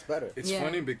it gets better. It's Yeah.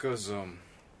 funny because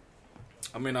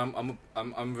I mean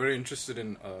I'm very interested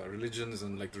in religions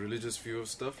and like the religious view of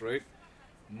stuff, right?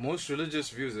 Most religious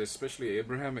views, especially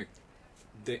Abrahamic,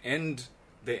 the end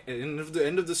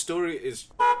of the story is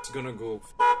it's gonna go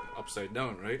upside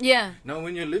down, right? Yeah. Now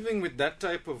when you're living with that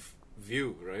type of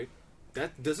view, right?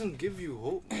 That doesn't give you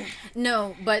hope.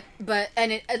 No, but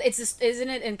and it's just, isn't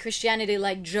it in Christianity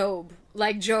like Job,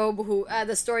 who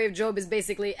the story of Job is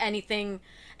basically anything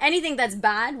that's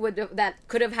bad that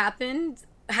could have happened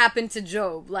to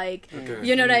Job, like Okay.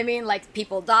 you know what I mean, like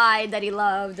people died that he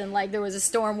loved, and like there was a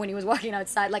storm when he was walking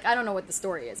outside, like I don't know what the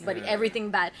story is, but everything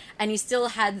bad, and he still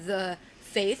had the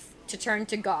faith to turn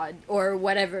to God or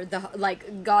whatever,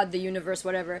 God, the universe,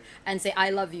 whatever, and say I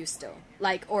love you still,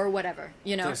 like, or whatever,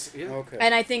 Yes, yeah. Okay.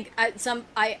 And I think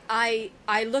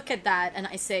I look at that and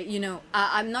I say,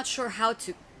 I'm not sure how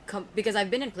to because I've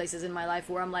been in places in my life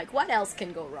where I'm like, what else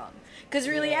can go wrong? Because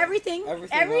really Yeah. everything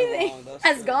Everything went wrong, that's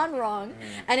has true. gone wrong,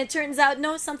 and it turns out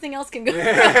no, something else can go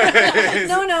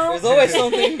wrong. no. There's always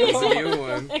something. It's a new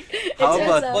one. It How turns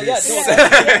about out- Well, yeah, this? no,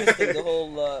 that's interesting. The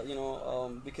whole,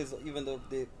 because even though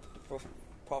the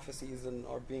prophecies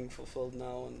are being fulfilled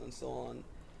now and so on.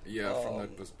 Yeah, from Um,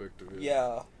 that perspective.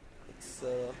 Yeah, it's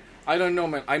I don't know,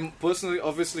 man. I'm personally,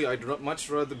 obviously, much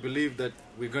rather believe that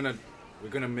we're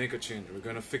gonna make a change. We're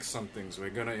gonna fix some things. We're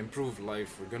gonna improve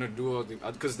life. We're gonna do all the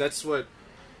because that's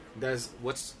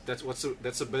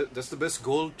the best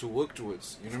goal to work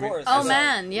towards. You know of what I course. mean? Oh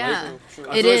man, yeah. True. It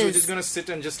Otherwise, we're is. just gonna sit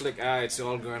and just like it's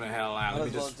all going to hell. Might Let me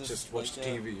as well just just, watch like,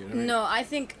 TV. You know? No, I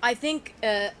think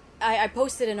I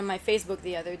posted it on my Facebook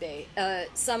the other day. Not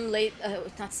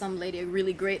some lady, a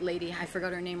really great lady. I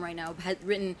forgot her name right now. Had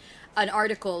written an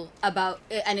article about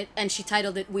and she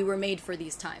titled it "We Were Made for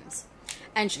These Times."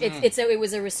 And it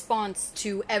was a response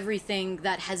to everything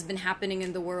that has been happening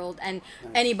in the world, and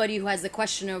anybody who has the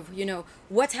question of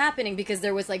what's happening, because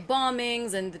there was like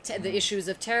bombings and the issues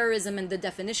of terrorism and the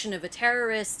definition of a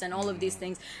terrorist and all of these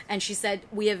things. And she said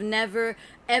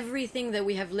everything that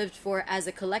we have lived for as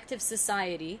a collective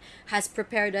society has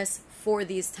prepared us for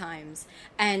these times,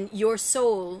 and your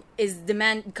soul is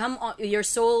your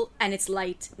soul and its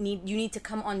light you need to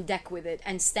come on deck with it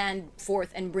and stand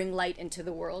forth and bring light into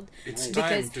the world. It's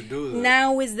because time to do that.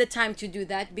 now is the time to do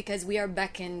that, because we are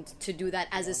beckoned to do that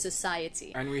as a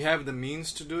society. And we have the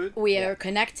means to do it. We are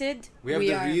connected. We have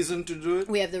the reason to do it.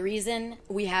 We have the reason.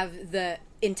 We have the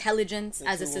intelligence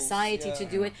as a tools, society to yeah.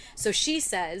 do it. So she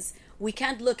says we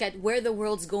can't look at where the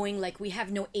world's going like we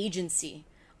have no agency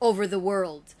over the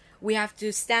world. We have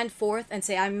to stand forth and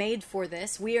say, I'm made for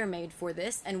this, we are made for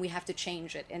this, and we have to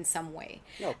change it in some way.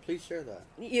 No, please share that.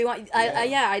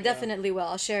 I definitely will.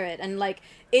 I'll share it. And like,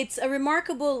 it's a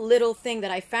remarkable little thing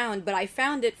that I found, but I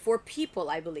found it for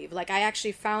people, I believe. Like, I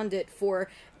actually found it for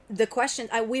the questions.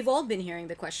 We've all been hearing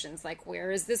the questions, like, where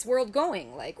is this world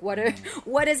going? Like,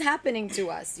 what is happening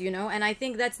to us, And I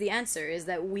think that's the answer, is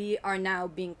that we are now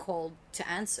being called to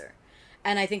answer.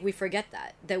 And I think we forget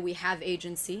that we have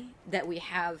agency, that we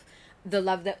have the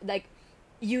love that, like,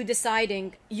 you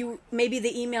deciding, maybe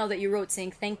the email that you wrote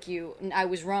saying thank you, and I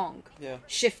was wrong,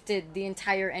 shifted the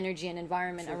entire energy and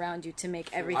environment around you to make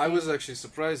everything. I was actually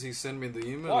surprised he sent me the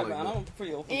email. Why, like man? that. I'm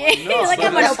pretty open. Yeah, like,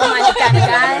 I'm an open-minded kind of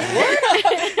guy.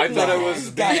 I thought I was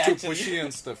guy being too actually. pushy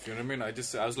and stuff. You know what I mean?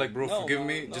 I was like, bro, No, forgive no,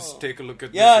 me. no. Just take a look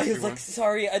at Yeah, this. if he's you like, want.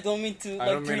 sorry, I don't mean to I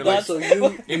don't mean three to, like, dots. So you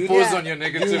impose Yeah. on your you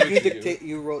negativity.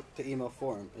 you wrote the email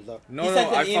for him. Is that? No, He no, sent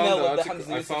an I email found the with the article.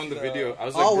 Hamza I Yusuf, found the uh, video. I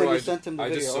was Oh, like, when bro, you sent him the I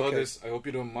just video, saw okay. this. I hope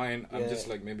you don't mind. I'm Yeah. just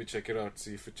like, maybe check it out,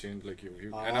 see if it changed. Like you.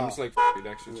 And Ah. I'm just like, it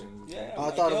actually changed. Yeah, I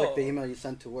I'm thought it was yo. like the email you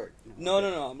sent to work. No.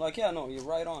 I'm like, yeah, no, you're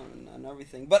right on and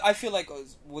everything. But I feel like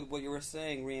with what you were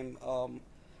saying, Reem,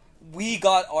 we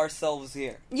got ourselves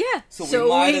here. Yeah. So we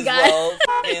might as well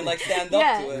and like stand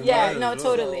up to it. Yeah, Right? no, So-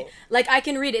 totally. Like, I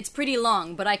can read it. It's pretty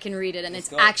long, but I can read it, and Let's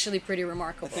it's go. actually pretty I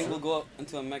remarkable. think we'll go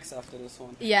into a mix after this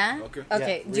one. Yeah? Okay.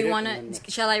 Okay, Yeah, do you read it want and to...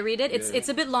 then- Shall I read it? Yeah. It's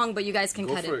a bit long, but you guys can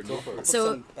Go cut for it. it. Go for it. Put So-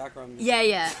 some background music.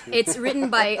 Yeah. It's written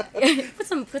by... put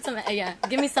some, yeah.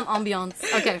 Give me some ambiance.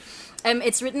 Okay.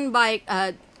 It's written by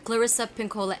Clarissa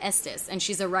Pinkola Estes, and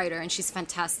she's a writer, and she's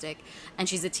fantastic, and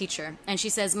she's a teacher. And she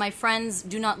says, "My friends,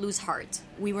 do not lose heart.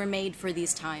 We were made for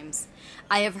these times.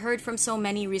 I have heard from so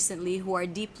many recently who are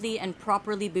deeply and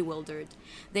properly bewildered.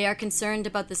 They are concerned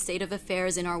about the state of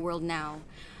affairs in our world now.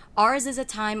 Ours is a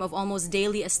time of almost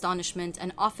daily astonishment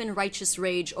and often righteous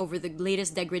rage over the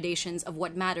latest degradations of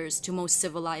what matters to most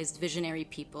civilized, visionary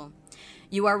people.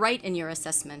 You are right in your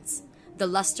assessments. The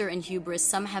luster and hubris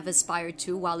some have aspired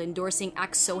to while endorsing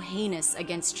acts so heinous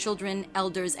against children,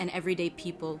 elders, and everyday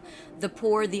people, the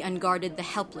poor, the unguarded, the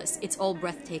helpless, it's all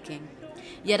breathtaking.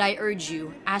 Yet I urge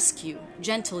you, ask you,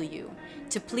 gentle you,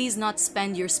 to please not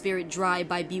spend your spirit dry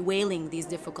by bewailing these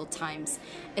difficult times.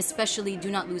 Especially do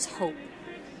not lose hope.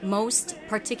 Most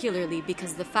particularly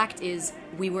because the fact is,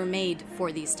 we were made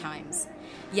for these times.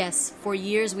 Yes, for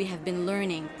years we have been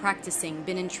learning, practicing,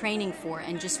 been in training for,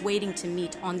 and just waiting to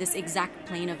meet on this exact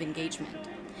plane of engagement.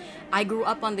 I grew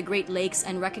up on the Great Lakes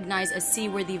and recognize a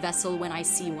seaworthy vessel when I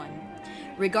see one.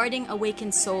 Regarding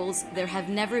awakened souls, there have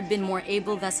never been more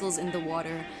able vessels in the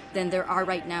water than there are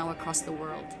right now across the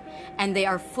world. And they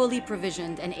are fully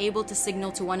provisioned and able to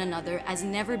signal to one another as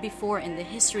never before in the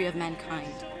history of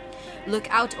mankind. Look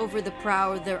out over the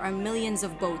prow, there are millions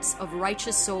of boats of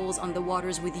righteous souls on the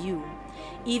waters with you.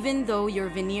 Even though your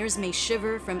veneers may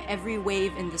shiver from every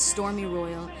wave in the stormy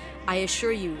royal, I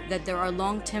assure you that there are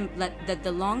that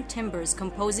the long timbers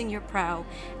composing your prow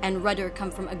and rudder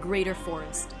come from a greater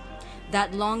forest.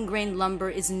 That long-grained lumber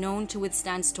is known to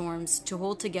withstand storms, to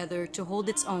hold together, to hold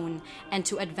its own, and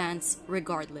to advance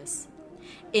regardless.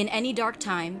 In any dark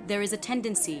time, there is a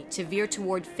tendency to veer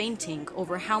toward fainting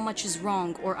over how much is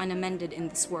wrong or unamended in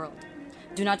this world.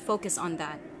 Do not focus on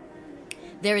that.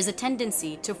 There is a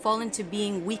tendency to fall into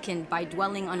being weakened by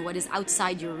dwelling on what is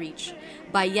outside your reach,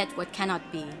 by yet what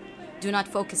cannot be. Do not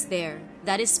focus there.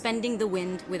 That is spending the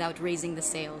wind without raising the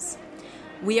sails.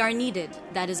 We are needed,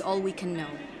 that is all we can know.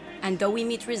 And though we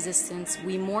meet resistance,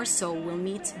 we more so will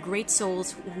meet great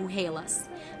souls who hail us,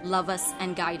 love us,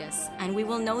 and guide us, and we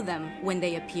will know them when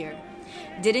they appear.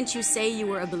 Didn't you say you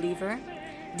were a believer?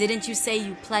 Didn't you say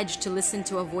you pledged to listen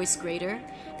to a voice greater?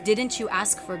 Didn't you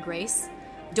ask for grace?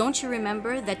 Don't you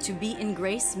remember that to be in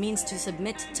grace means to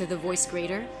submit to the voice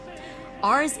greater?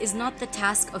 Ours is not the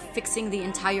task of fixing the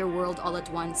entire world all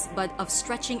at once, but of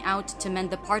stretching out to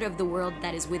mend the part of the world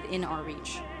that is within our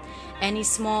reach. Any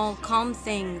small, calm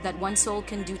thing that one soul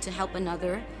can do to help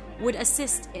another would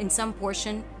assist in some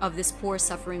portion of this poor,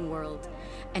 suffering world,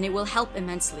 and it will help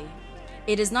immensely.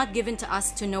 It is not given to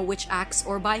us to know which acts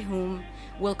or by whom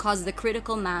will cause the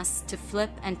critical mass to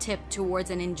flip and tip towards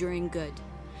an enduring good.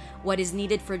 What is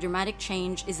needed for dramatic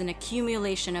change is an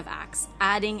accumulation of acts,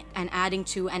 adding and adding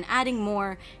to and adding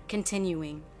more,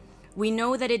 continuing. We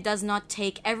know that it does not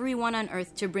take everyone on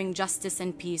earth to bring justice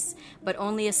and peace, but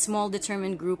only a small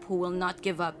determined group who will not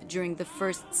give up during the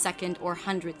first, second, or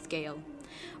 100th gale.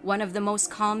 One of the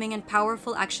most calming and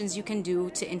powerful actions you can do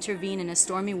to intervene in a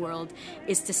stormy world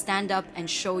is to stand up and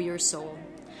show your soul.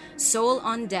 Soul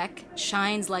on deck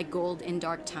shines like gold in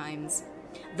dark times.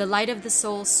 The light of the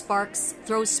soul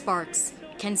throws sparks,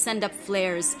 can send up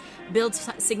flares, builds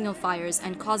signal fires,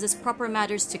 and causes proper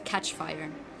matters to catch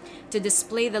fire. To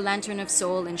display the lantern of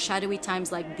soul in shadowy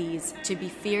times like these, to be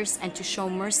fierce and to show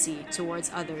mercy towards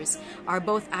others, are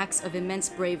both acts of immense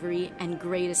bravery and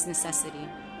greatest necessity.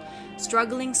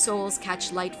 Struggling souls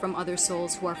catch light from other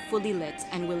souls who are fully lit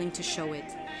and willing to show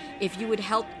it. If you would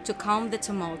help to calm the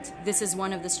tumult, this is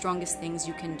one of the strongest things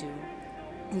you can do.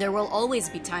 There will always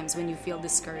be times when you feel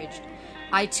discouraged.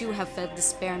 I too have felt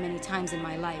despair many times in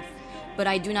my life, but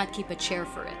I do not keep a chair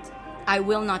for it. I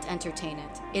will not entertain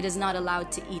it. It is not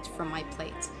allowed to eat from my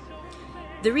plate.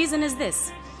 The reason is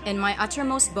this: in my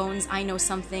uttermost bones I know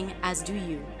something, as do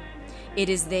you. It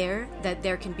is there that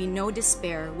there can be no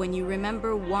despair when you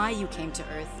remember why you came to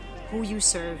earth, who you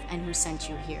serve, and who sent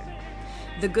you here.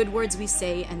 The good words we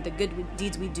say and the good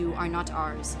deeds we do are not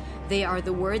ours. They are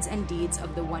the words and deeds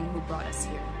of the one who brought us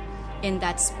here. In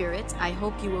that spirit, I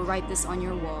hope you will write this on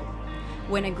your wall.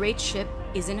 When a great ship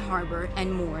is in harbor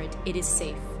and moored, it is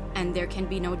safe, and there can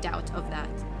be no doubt of that.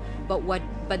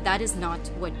 But that is not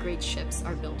what great ships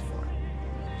are built for.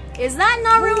 Is that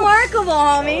not remarkable,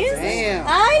 homies? Damn.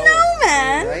 I know,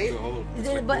 man.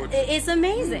 Right? But it's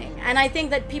amazing. And I think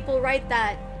that people write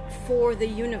that for the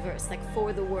universe, like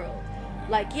for the world.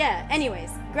 Like, yeah,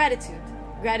 anyways, gratitude.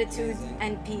 Gratitude Amazing.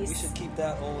 and peace. We should keep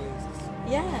that always.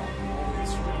 Yeah.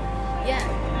 Always. Yeah.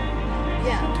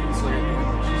 Yeah. It's like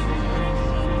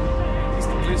it's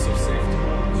the place of safety.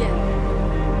 Yeah.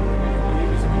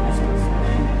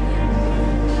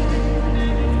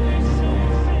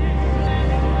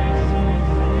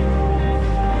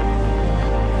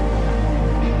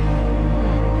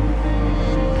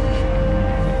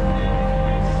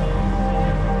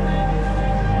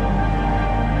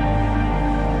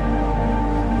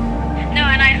 No,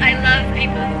 and I love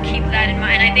people who keep that in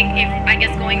mind. I think I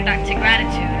guess going back to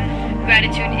gratitude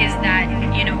is that,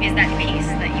 is that peace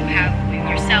that you have with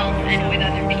yourself and with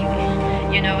other people,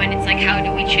 and it's like, how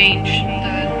do we change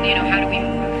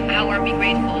how are we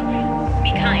grateful?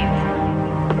 Be kind.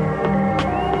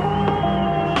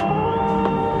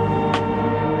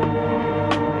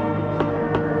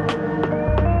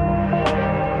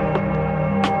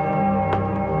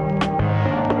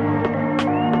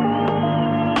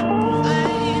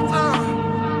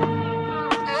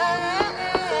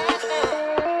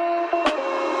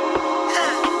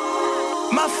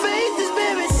 My faith is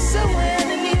buried somewhere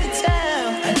underneath the town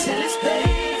until it's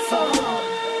paid for.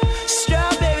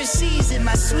 Strawberry season,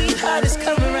 my sweetheart has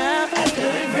come around after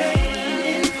it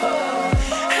rained and poured.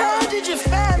 How did you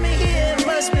find me here? It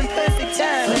must been perfect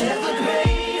time. Forever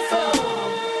grateful.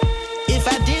 If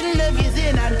I didn't love you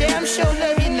then, I damn sure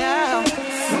love you now.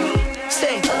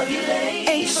 Say,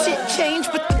 ain't shit changed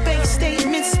but the bank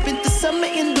statements. Spent the summer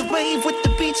in the wave with the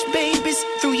beach babies.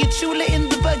 Threw your chula in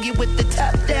the buggy with the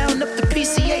top down up the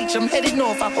PCH. I'm headed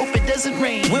north, I hope it doesn't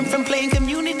rain. Went from playing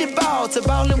community ball to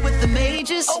balling with the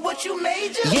majors. Oh, what you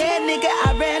majors? Yeah, nigga,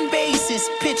 I ran bases.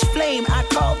 Pitch flame, I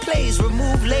call plays.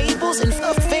 Remove labels and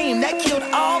fuck fame. That killed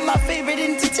all my favorite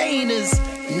entertainers.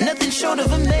 Nothing short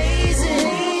of amazing.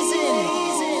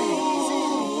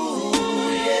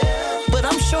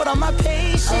 all my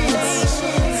patience.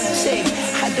 Say,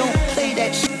 I don't play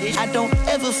that shit. I don't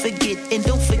ever forget. And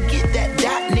don't forget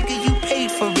that nigga, you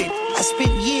paid for it. I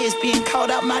spent years being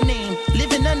called out my name,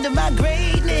 living under my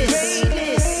greatness.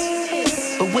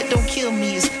 But what don't kill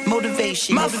me is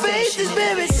motivation. My faith is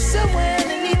buried somewhere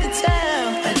underneath the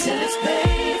town until it's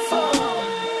paid for.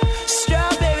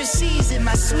 Strawberry season,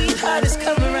 my sweetheart has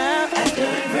come around after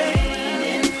it rained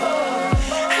and poured.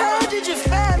 How did you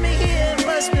find me here? It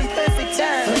must been perfect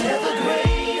time. Forever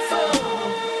grateful.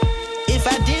 If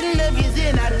I didn't love you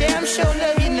then, I damn sure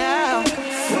love you now.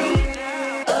 Fruit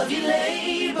of your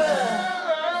labor.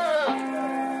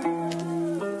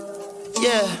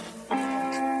 Yeah.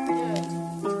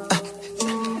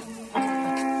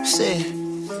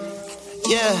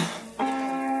 Yeah.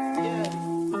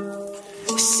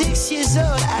 6 years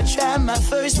old, I tried my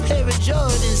first pair of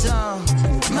Jordans on.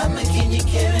 Mama, can you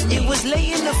carry me? It was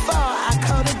late in the fall, I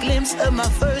caught a glimpse of my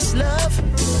first love.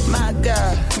 My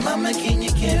God, Mama, can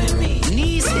you carry me?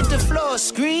 Knees hit the floor,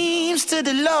 screams to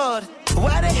the Lord.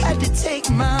 Why they had to take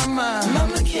Mama?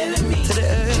 Mama, carry me to the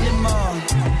early morning.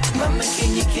 Mama,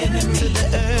 can you carry me to the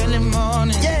early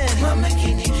morning? Yeah, Mama,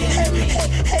 can you carry me?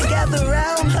 Hey, gather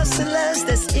round, hustlers,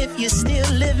 that's if you're still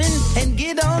living. And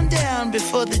get on down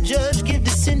before the judge give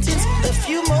the sentence. A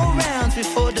few more rounds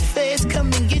before the feds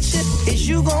come and get you. Is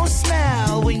you gon'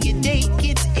 smile when your date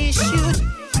gets issued?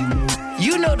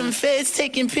 You know them feds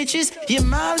taking pictures. Your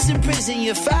mom's in prison,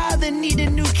 your father need a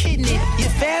new kidney.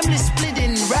 Your family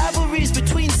splitting, rivalries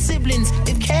between siblings.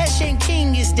 If cash ain't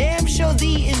king, it's damn sure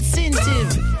the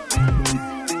incentive.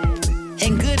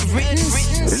 And good riddance.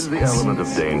 Is the element of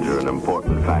danger an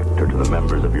important factor to the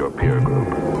members of your peer group?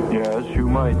 Yes, you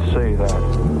might say that.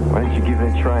 Why don't you give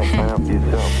it a try and find out for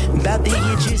yourself? About the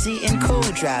year Jersey and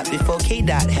cold drop. Before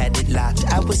K-Dot had it locked,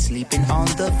 I was sleeping on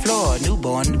the floor.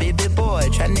 Newborn baby boy,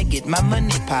 trying to get my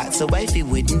money pot so wifey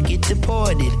wouldn't get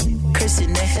deported.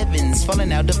 Cursing the heavens,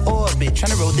 falling out of orbit.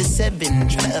 Trying to roll the 7,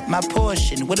 trying to up my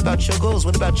portion. What about your goals?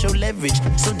 What about your leverage?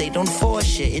 So they don't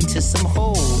force you into some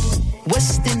hole.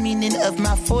 What's the meaning of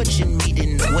my fortune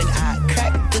reading? When I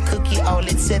cracked the cookie, all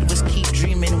it said was keep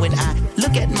dreaming. When I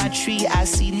look at my tree, I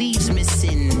see leaves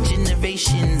missing.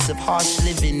 Generations of harsh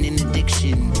living and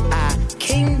addiction. I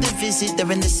came to visit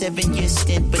during the 7-year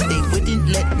stint, but they wouldn't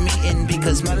let me in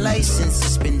because my license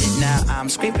suspended. Now I'm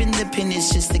scraping the pennies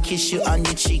just to kiss you on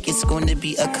your cheek. It's going to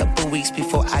be a couple weeks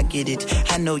before I get it.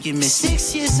 I know you miss it.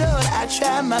 6 years old, I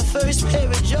tried my first pair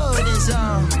of Jordans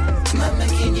on. Mama,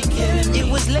 can you carry me? It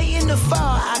was late in the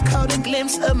fall, I caught a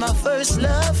glimpse of my first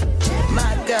love.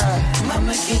 My God,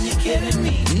 Mama, can you carry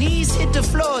me? Knees hit the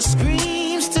floor,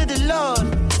 screams to the Lord.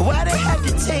 Why they had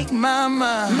to take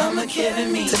Mama? Mama, carry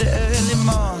me to the early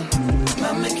morning.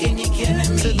 Mama, can you carry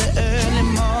me to the early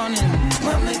morning?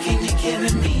 Mama, can you carry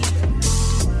me?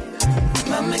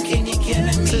 Mama, can you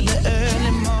carry me to the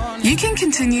early morning? You can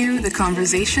continue the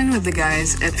conversation with the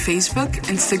guys at Facebook,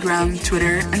 Instagram,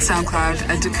 Twitter, and SoundCloud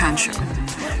at Dukan Show.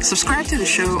 Subscribe to the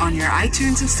show on your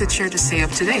iTunes and Stitcher to stay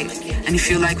up to date. And if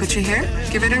you like what you hear,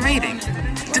 give it a rating.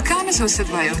 Dukan is hosted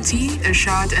by OT,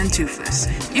 Irshad, and Toothless.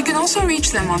 You can also reach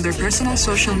them on their personal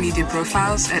social media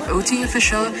profiles at OT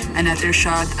Official and at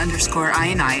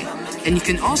Irshad_INI. And you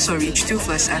can also reach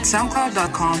Toothless at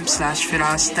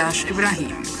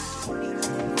soundcloud.com/Firas-Ibrahim.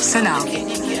 Salam.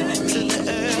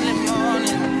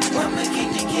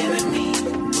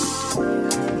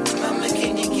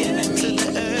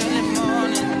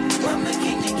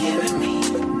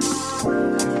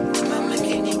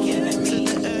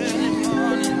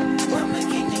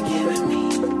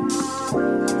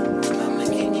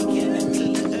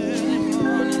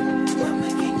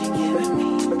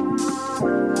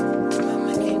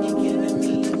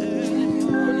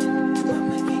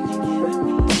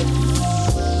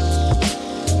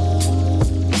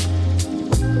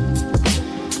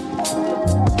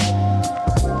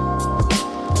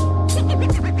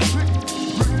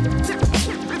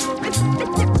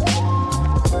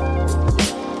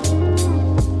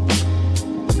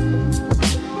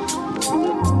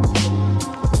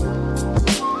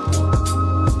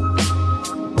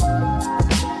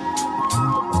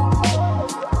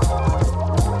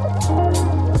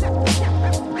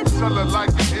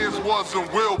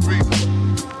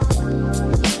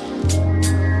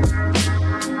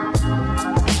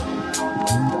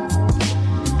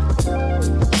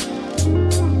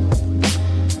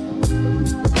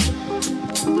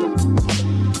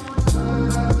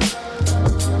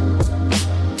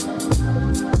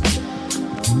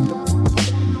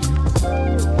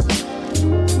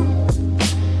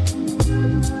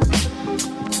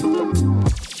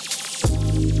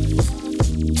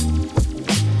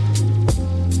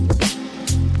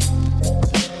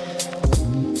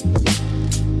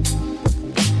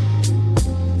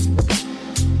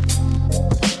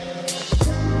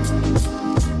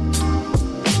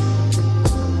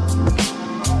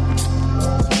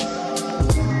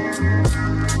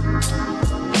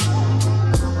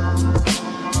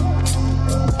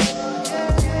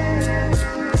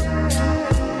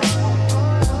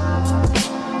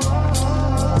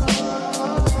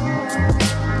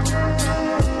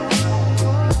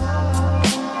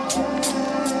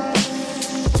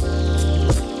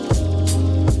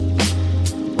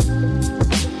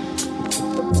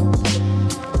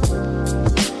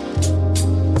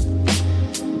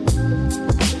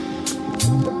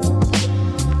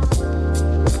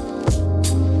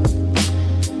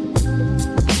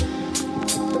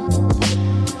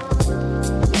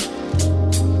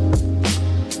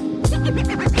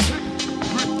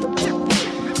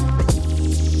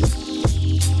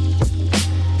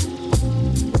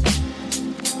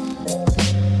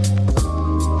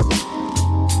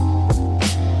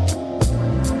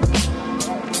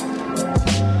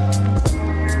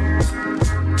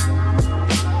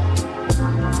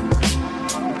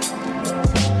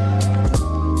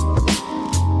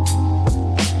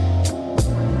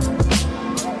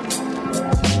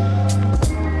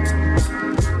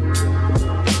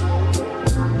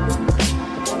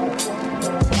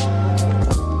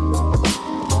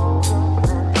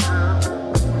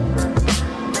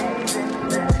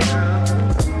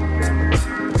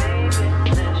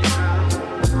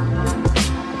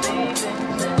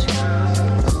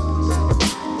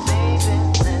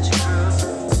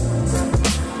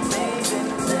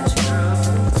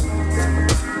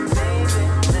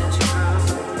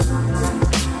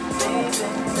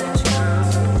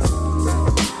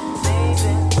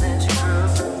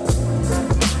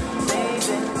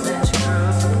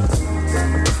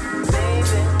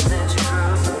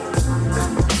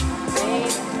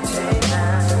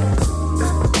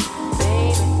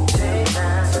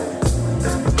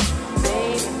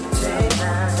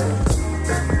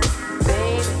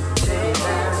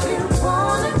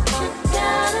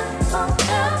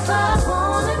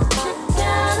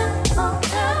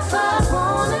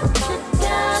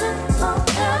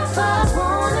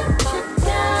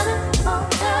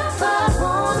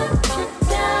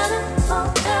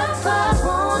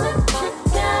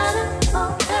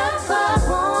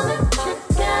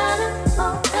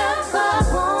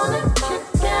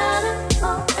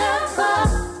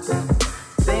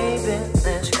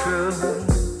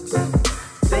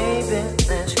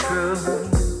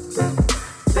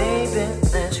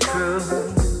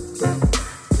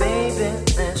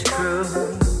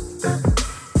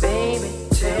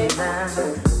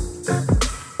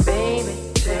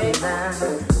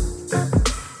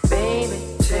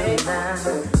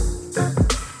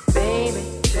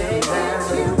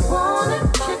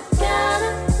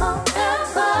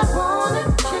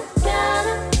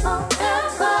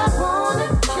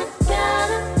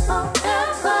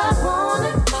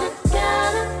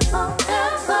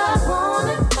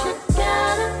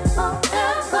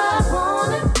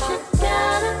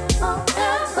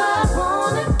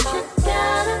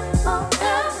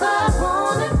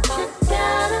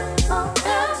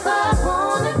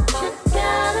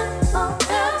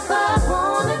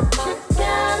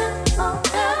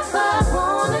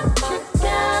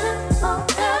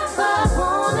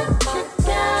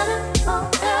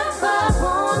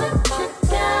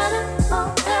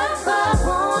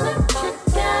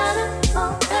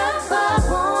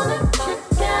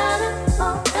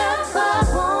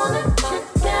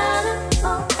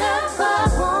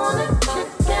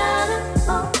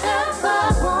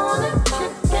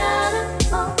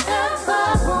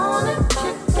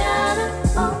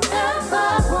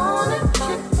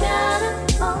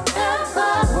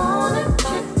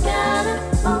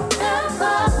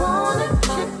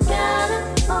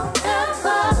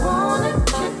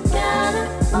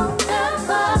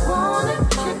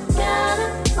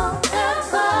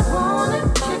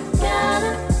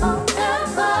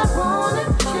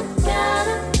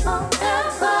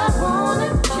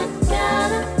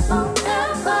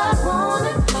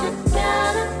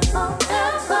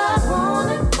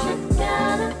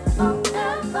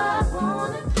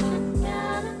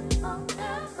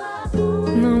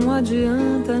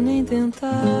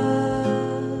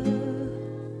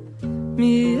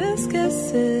 me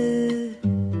esquecer.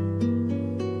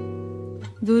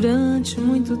 Durante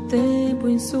muito tempo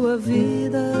em sua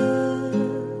vida,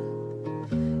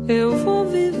 eu vou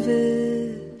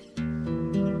viver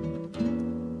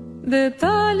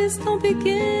detalhes tão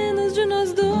pequenos de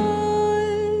nós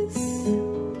dois.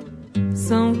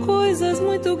 São coisas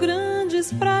muito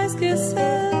grandes pra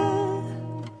esquecer,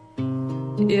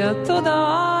 e a toda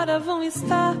hora vão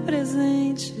estar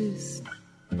presentes.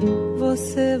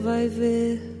 Você vai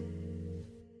ver.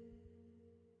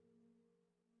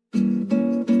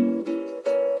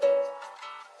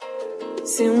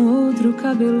 Se um outro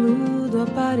cabeludo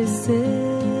aparecer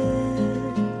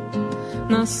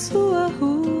na sua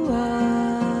rua,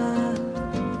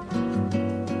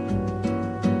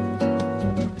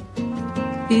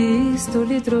 e isto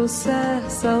lhe trouxer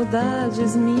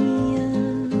saudades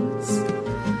minhas,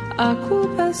 a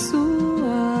culpa é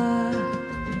sua.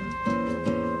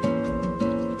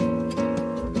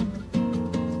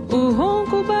 O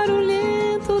ronco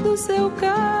barulhento do seu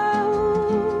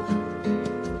carro,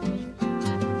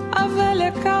 a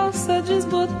velha calça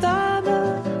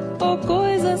desbotada ou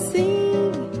coisa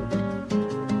assim,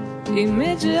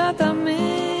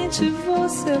 imediatamente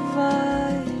você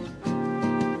vai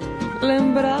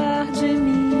lembrar de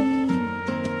mim.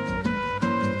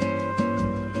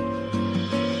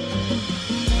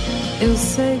 Eu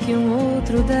sei que um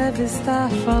outro deve estar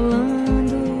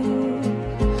falando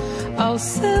ao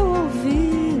seu ouvido,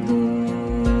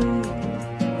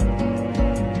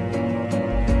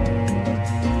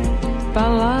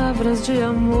 palavras de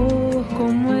amor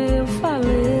como eu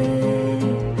falei,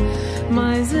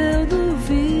 mas eu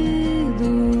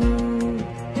duvido.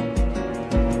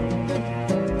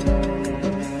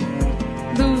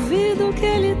 Duvido que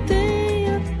ele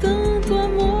tenha tanto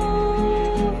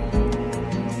amor,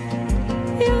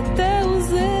 e até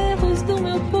os erros do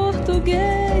meu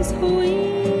português ruim.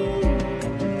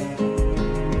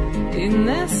 E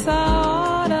nessa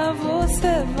hora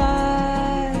você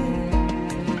vai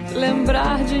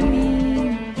lembrar de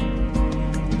mim.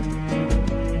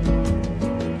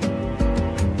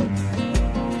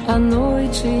 A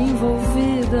noite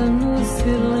envolvida no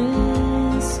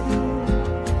silêncio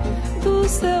do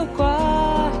seu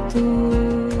quarto,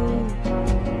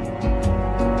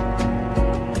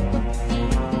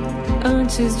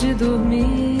 antes de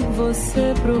dormir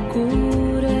você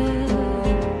procura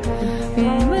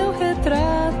o meu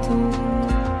retrato.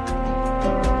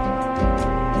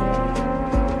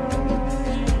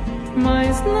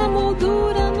 Mas na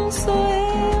moldura não sou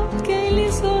eu quem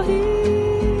lhe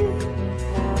sorri,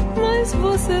 mas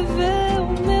você vê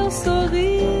o meu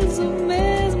sorriso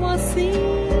mesmo assim.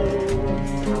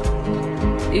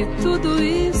 E tudo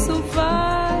isso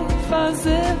vai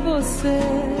fazer você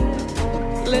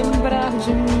lembrar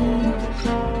de mim.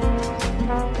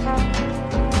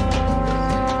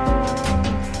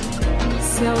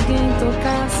 Se alguém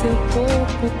tocar seu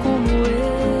corpo como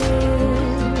eu,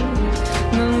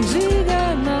 não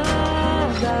diga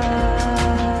nada.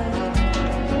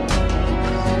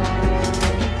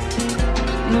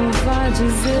 Não vá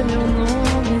dizer meu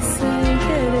nome sem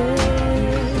querer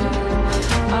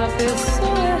a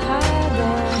pessoa errada.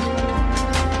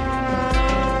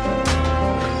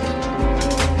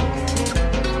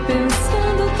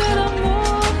 Pensando ter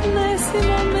amor nesse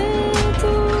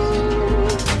momento,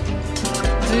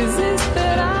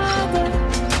 desesperada,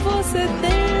 você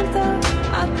tenta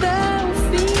até o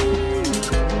fim.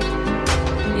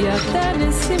 E até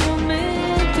nesse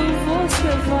momento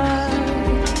você vai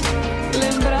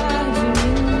lembrar de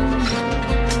mim.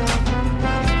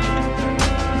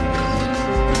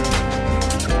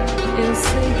 Eu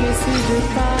sei que esses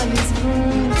detalhes vão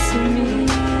sumir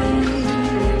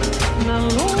na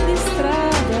longa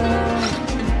estrada,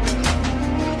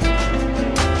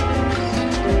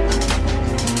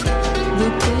 do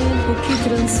tempo que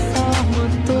transforma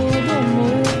todo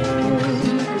amor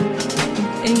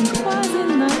em quase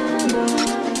nada.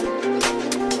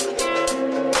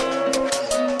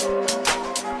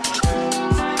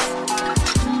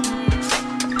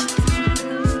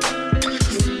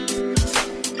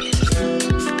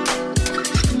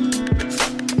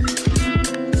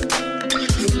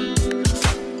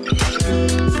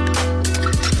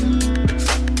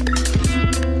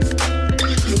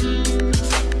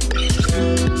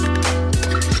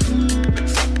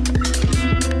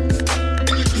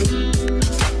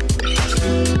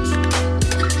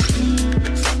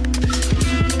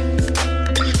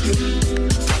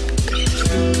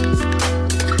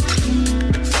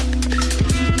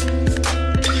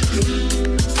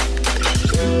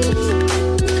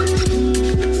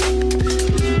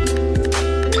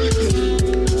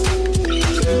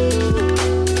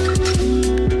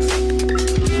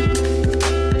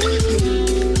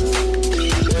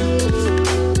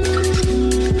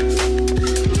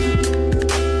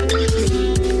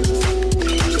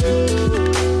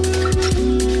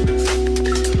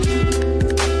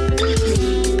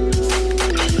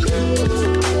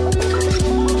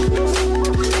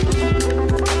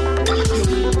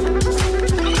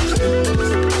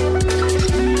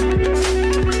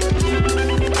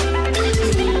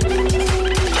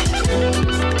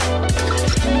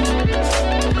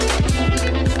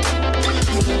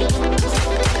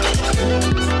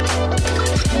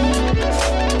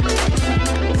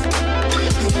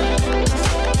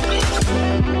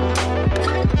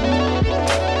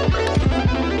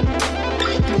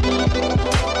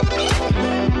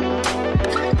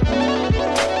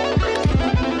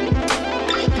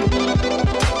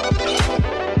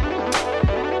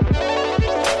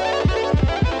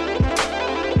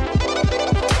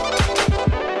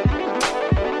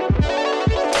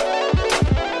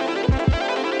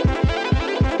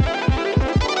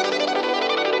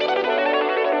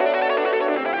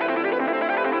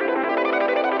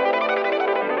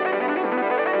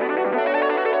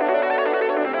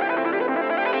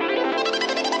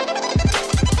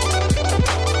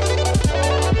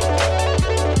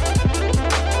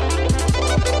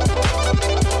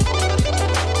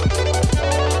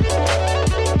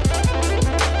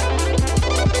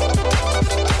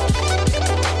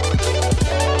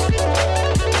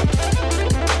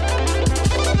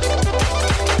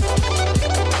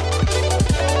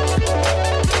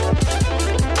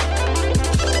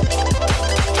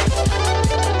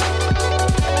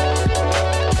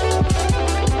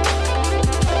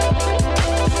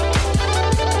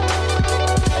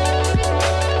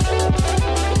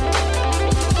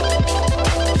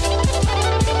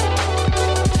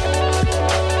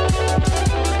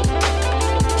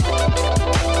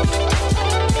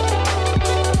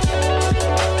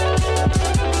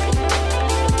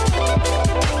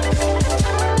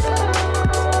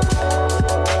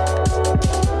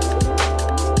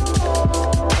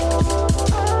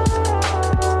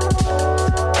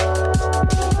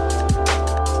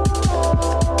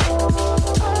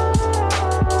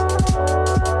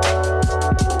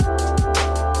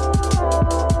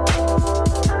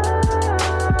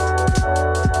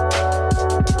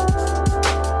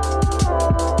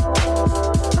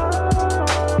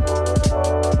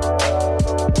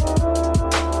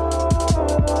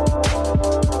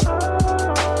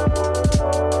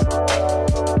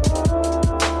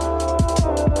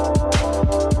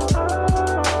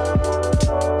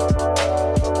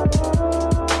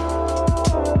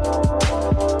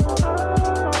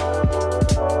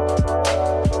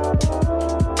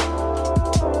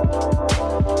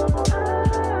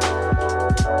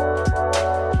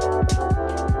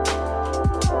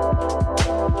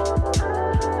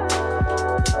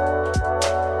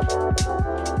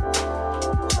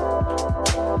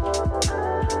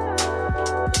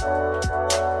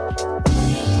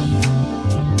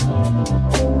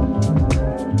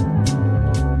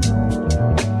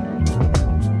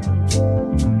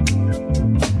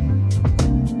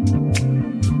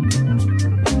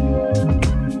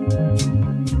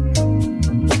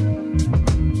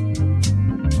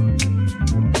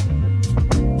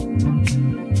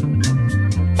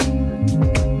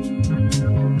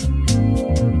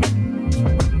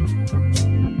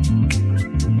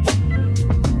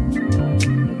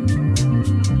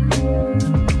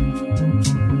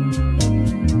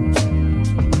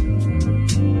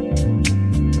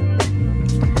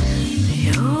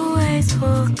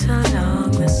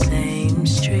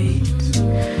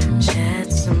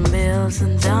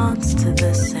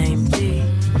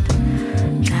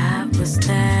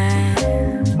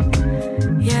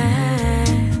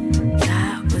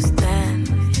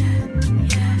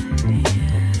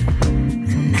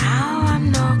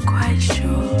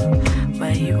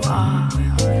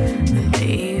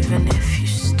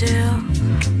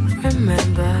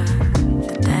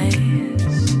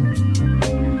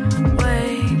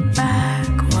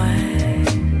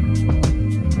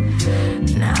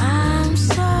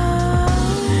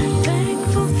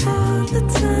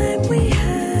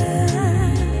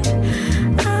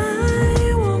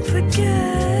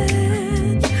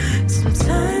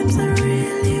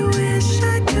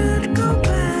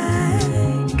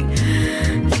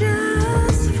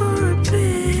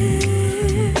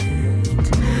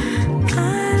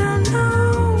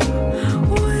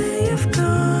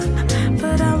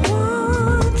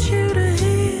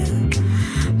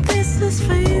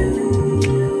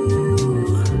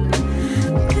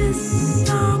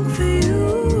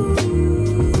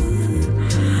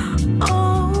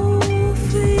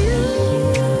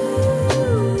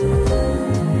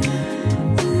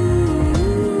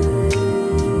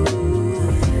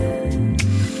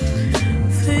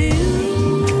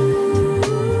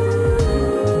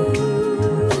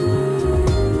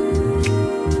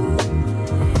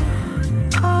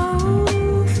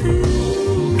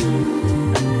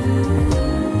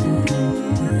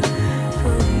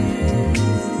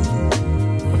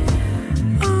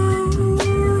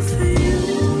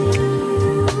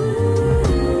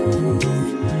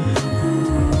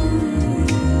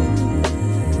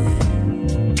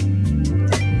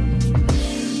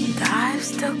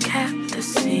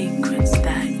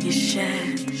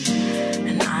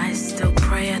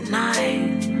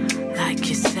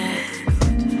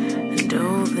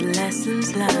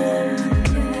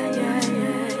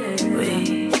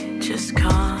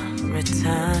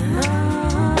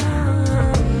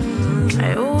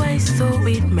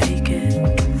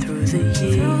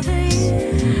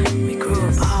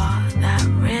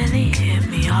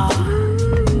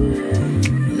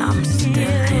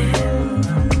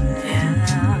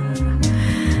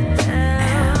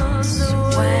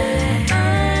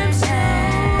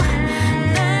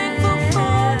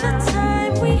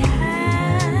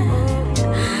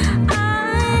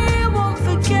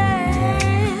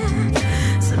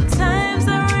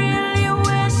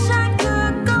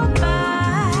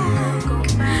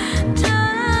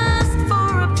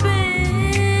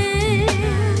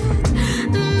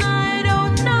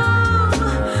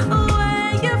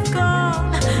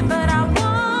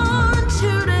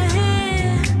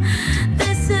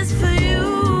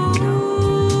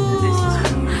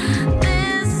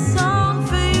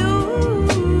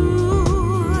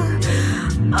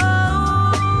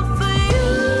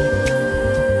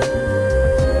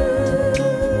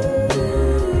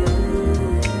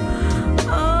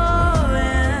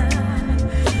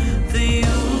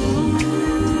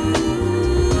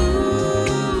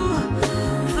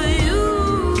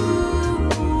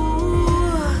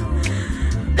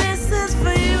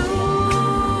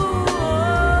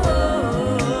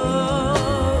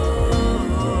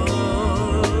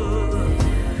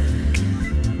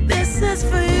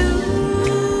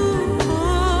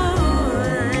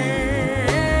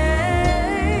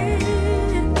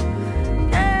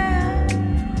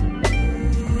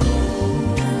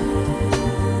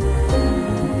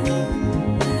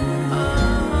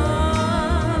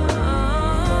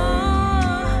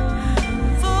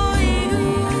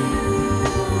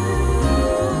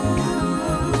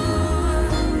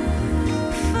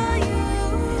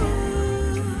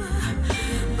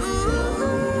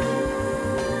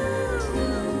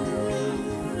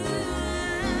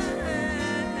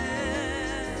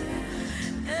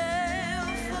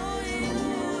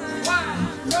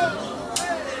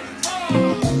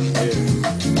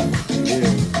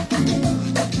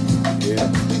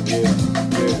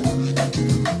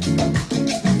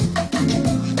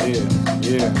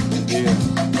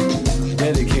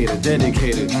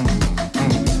 dedicated,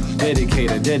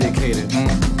 dedicated, dedicated,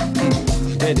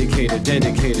 dedicated,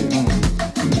 dedicated.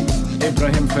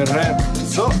 Ibrahim Ferrer,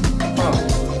 so,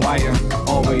 why you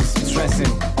always stressing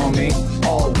on me?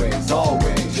 Always,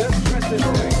 always, just stressing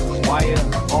on me. Why you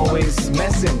always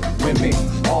messing with me?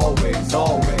 Always,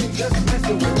 always, just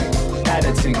messing with me. Add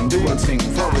a ting, do a ting,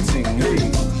 throw a ting,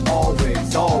 hey.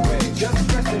 Always, always, just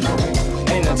stressing on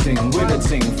me. In a ting, with a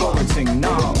ting, throw a ting,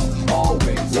 no.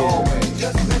 Always, always,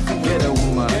 just messing with me. Get a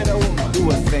woman, do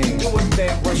a thing,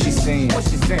 what she saying,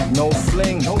 no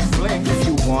fling, no fling. If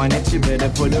you want it, you better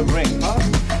put a ring,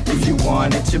 If you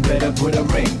want it, you better put a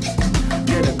ring.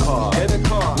 Get a car,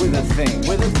 with a thing,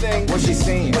 what she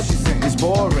saying, it's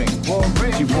boring,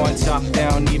 She wants top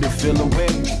down, need to fill a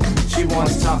win. She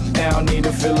wants top down, need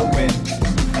to fill a win.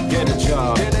 Get a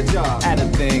job, add a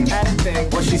thing,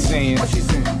 what she saying,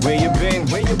 where you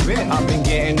been, I've been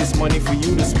getting this money for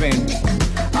you to spend.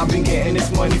 I've been getting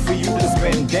this money for you to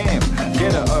spend. Damn,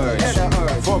 get a urge,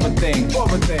 for a thing,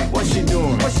 what she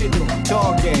doing,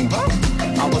 talking,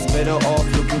 I was better off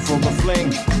looking for a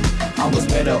fling. I was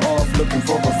better off looking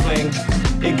for a fling.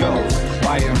 It goes,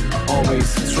 why you always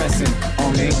stressing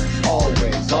on me?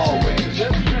 Always, always,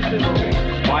 just stressing on me.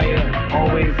 Why you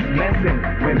always messing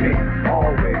with me?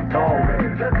 Always,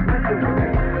 always, just messing with me.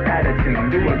 Add a ting,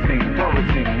 do a ting, throw a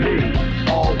ting, leave.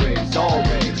 Always,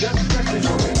 always, just stressing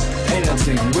on me. In a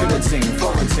ting, with a ting,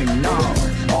 throw a ting, no.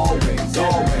 Always,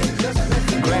 always, just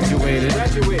messing. Graduated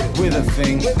with a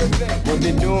thing. What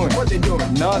they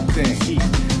doing? Nothing.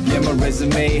 Yeah, my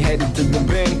resume headed to the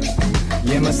bin.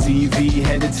 Yeah, my CV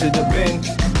headed to the bin.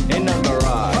 In a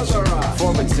garage,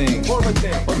 for a thing. What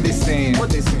they saying?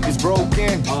 It's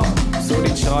broken. So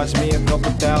they charge me a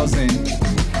couple thousand.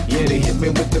 Yeah, they hit me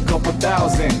with a couple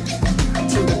thousand.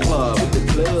 To the club,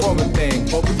 for a thing.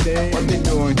 What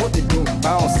they doing?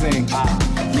 Bouncing.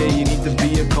 Yeah, you need to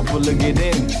be a couple to get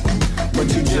in. But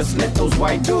you just let those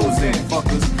white dudes in.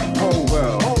 Fuckers, whole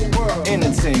world. In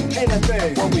a thing.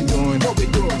 What we doing?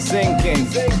 Sinking.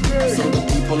 So the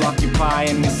people occupy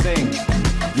and we sing.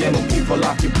 Yeah, the people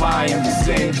occupy and we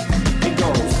sing. It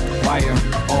goes, why you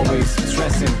always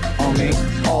stressing on me?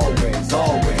 Always,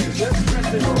 always, just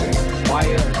stressing on me. Why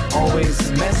you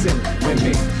always messing with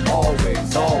me?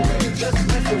 Always, always, just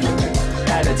messing with me.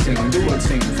 Add a ting, do a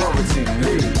ting, throw a ting,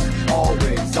 leave.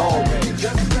 Always, always,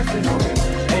 just stressing on me.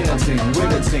 In a ting,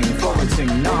 with a ting, throw a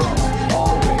ting, no.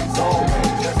 Always,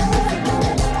 always, just messing with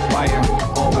me. Why you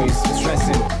always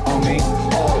stressing on me?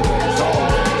 Always,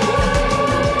 always.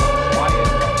 Why you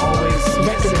always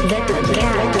messing with me?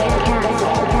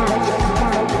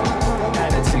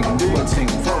 Add a ting, do a ting,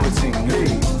 throw a ting,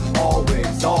 leave.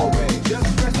 Always, always, just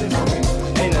stressing on me.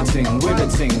 In a ting, with a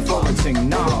ting, throw a ting,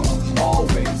 no.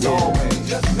 Always, always,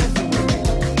 just messing with me.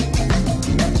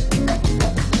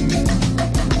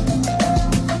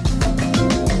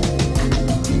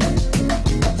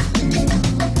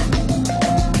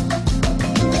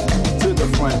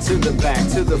 To the back,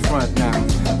 to the front now.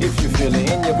 If you feel it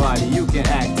in your body, you can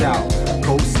act out.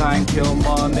 Cosign, kill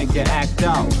mom, make you act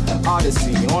out.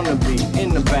 Odyssey on the beat,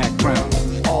 in the background.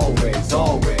 Always,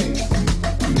 always.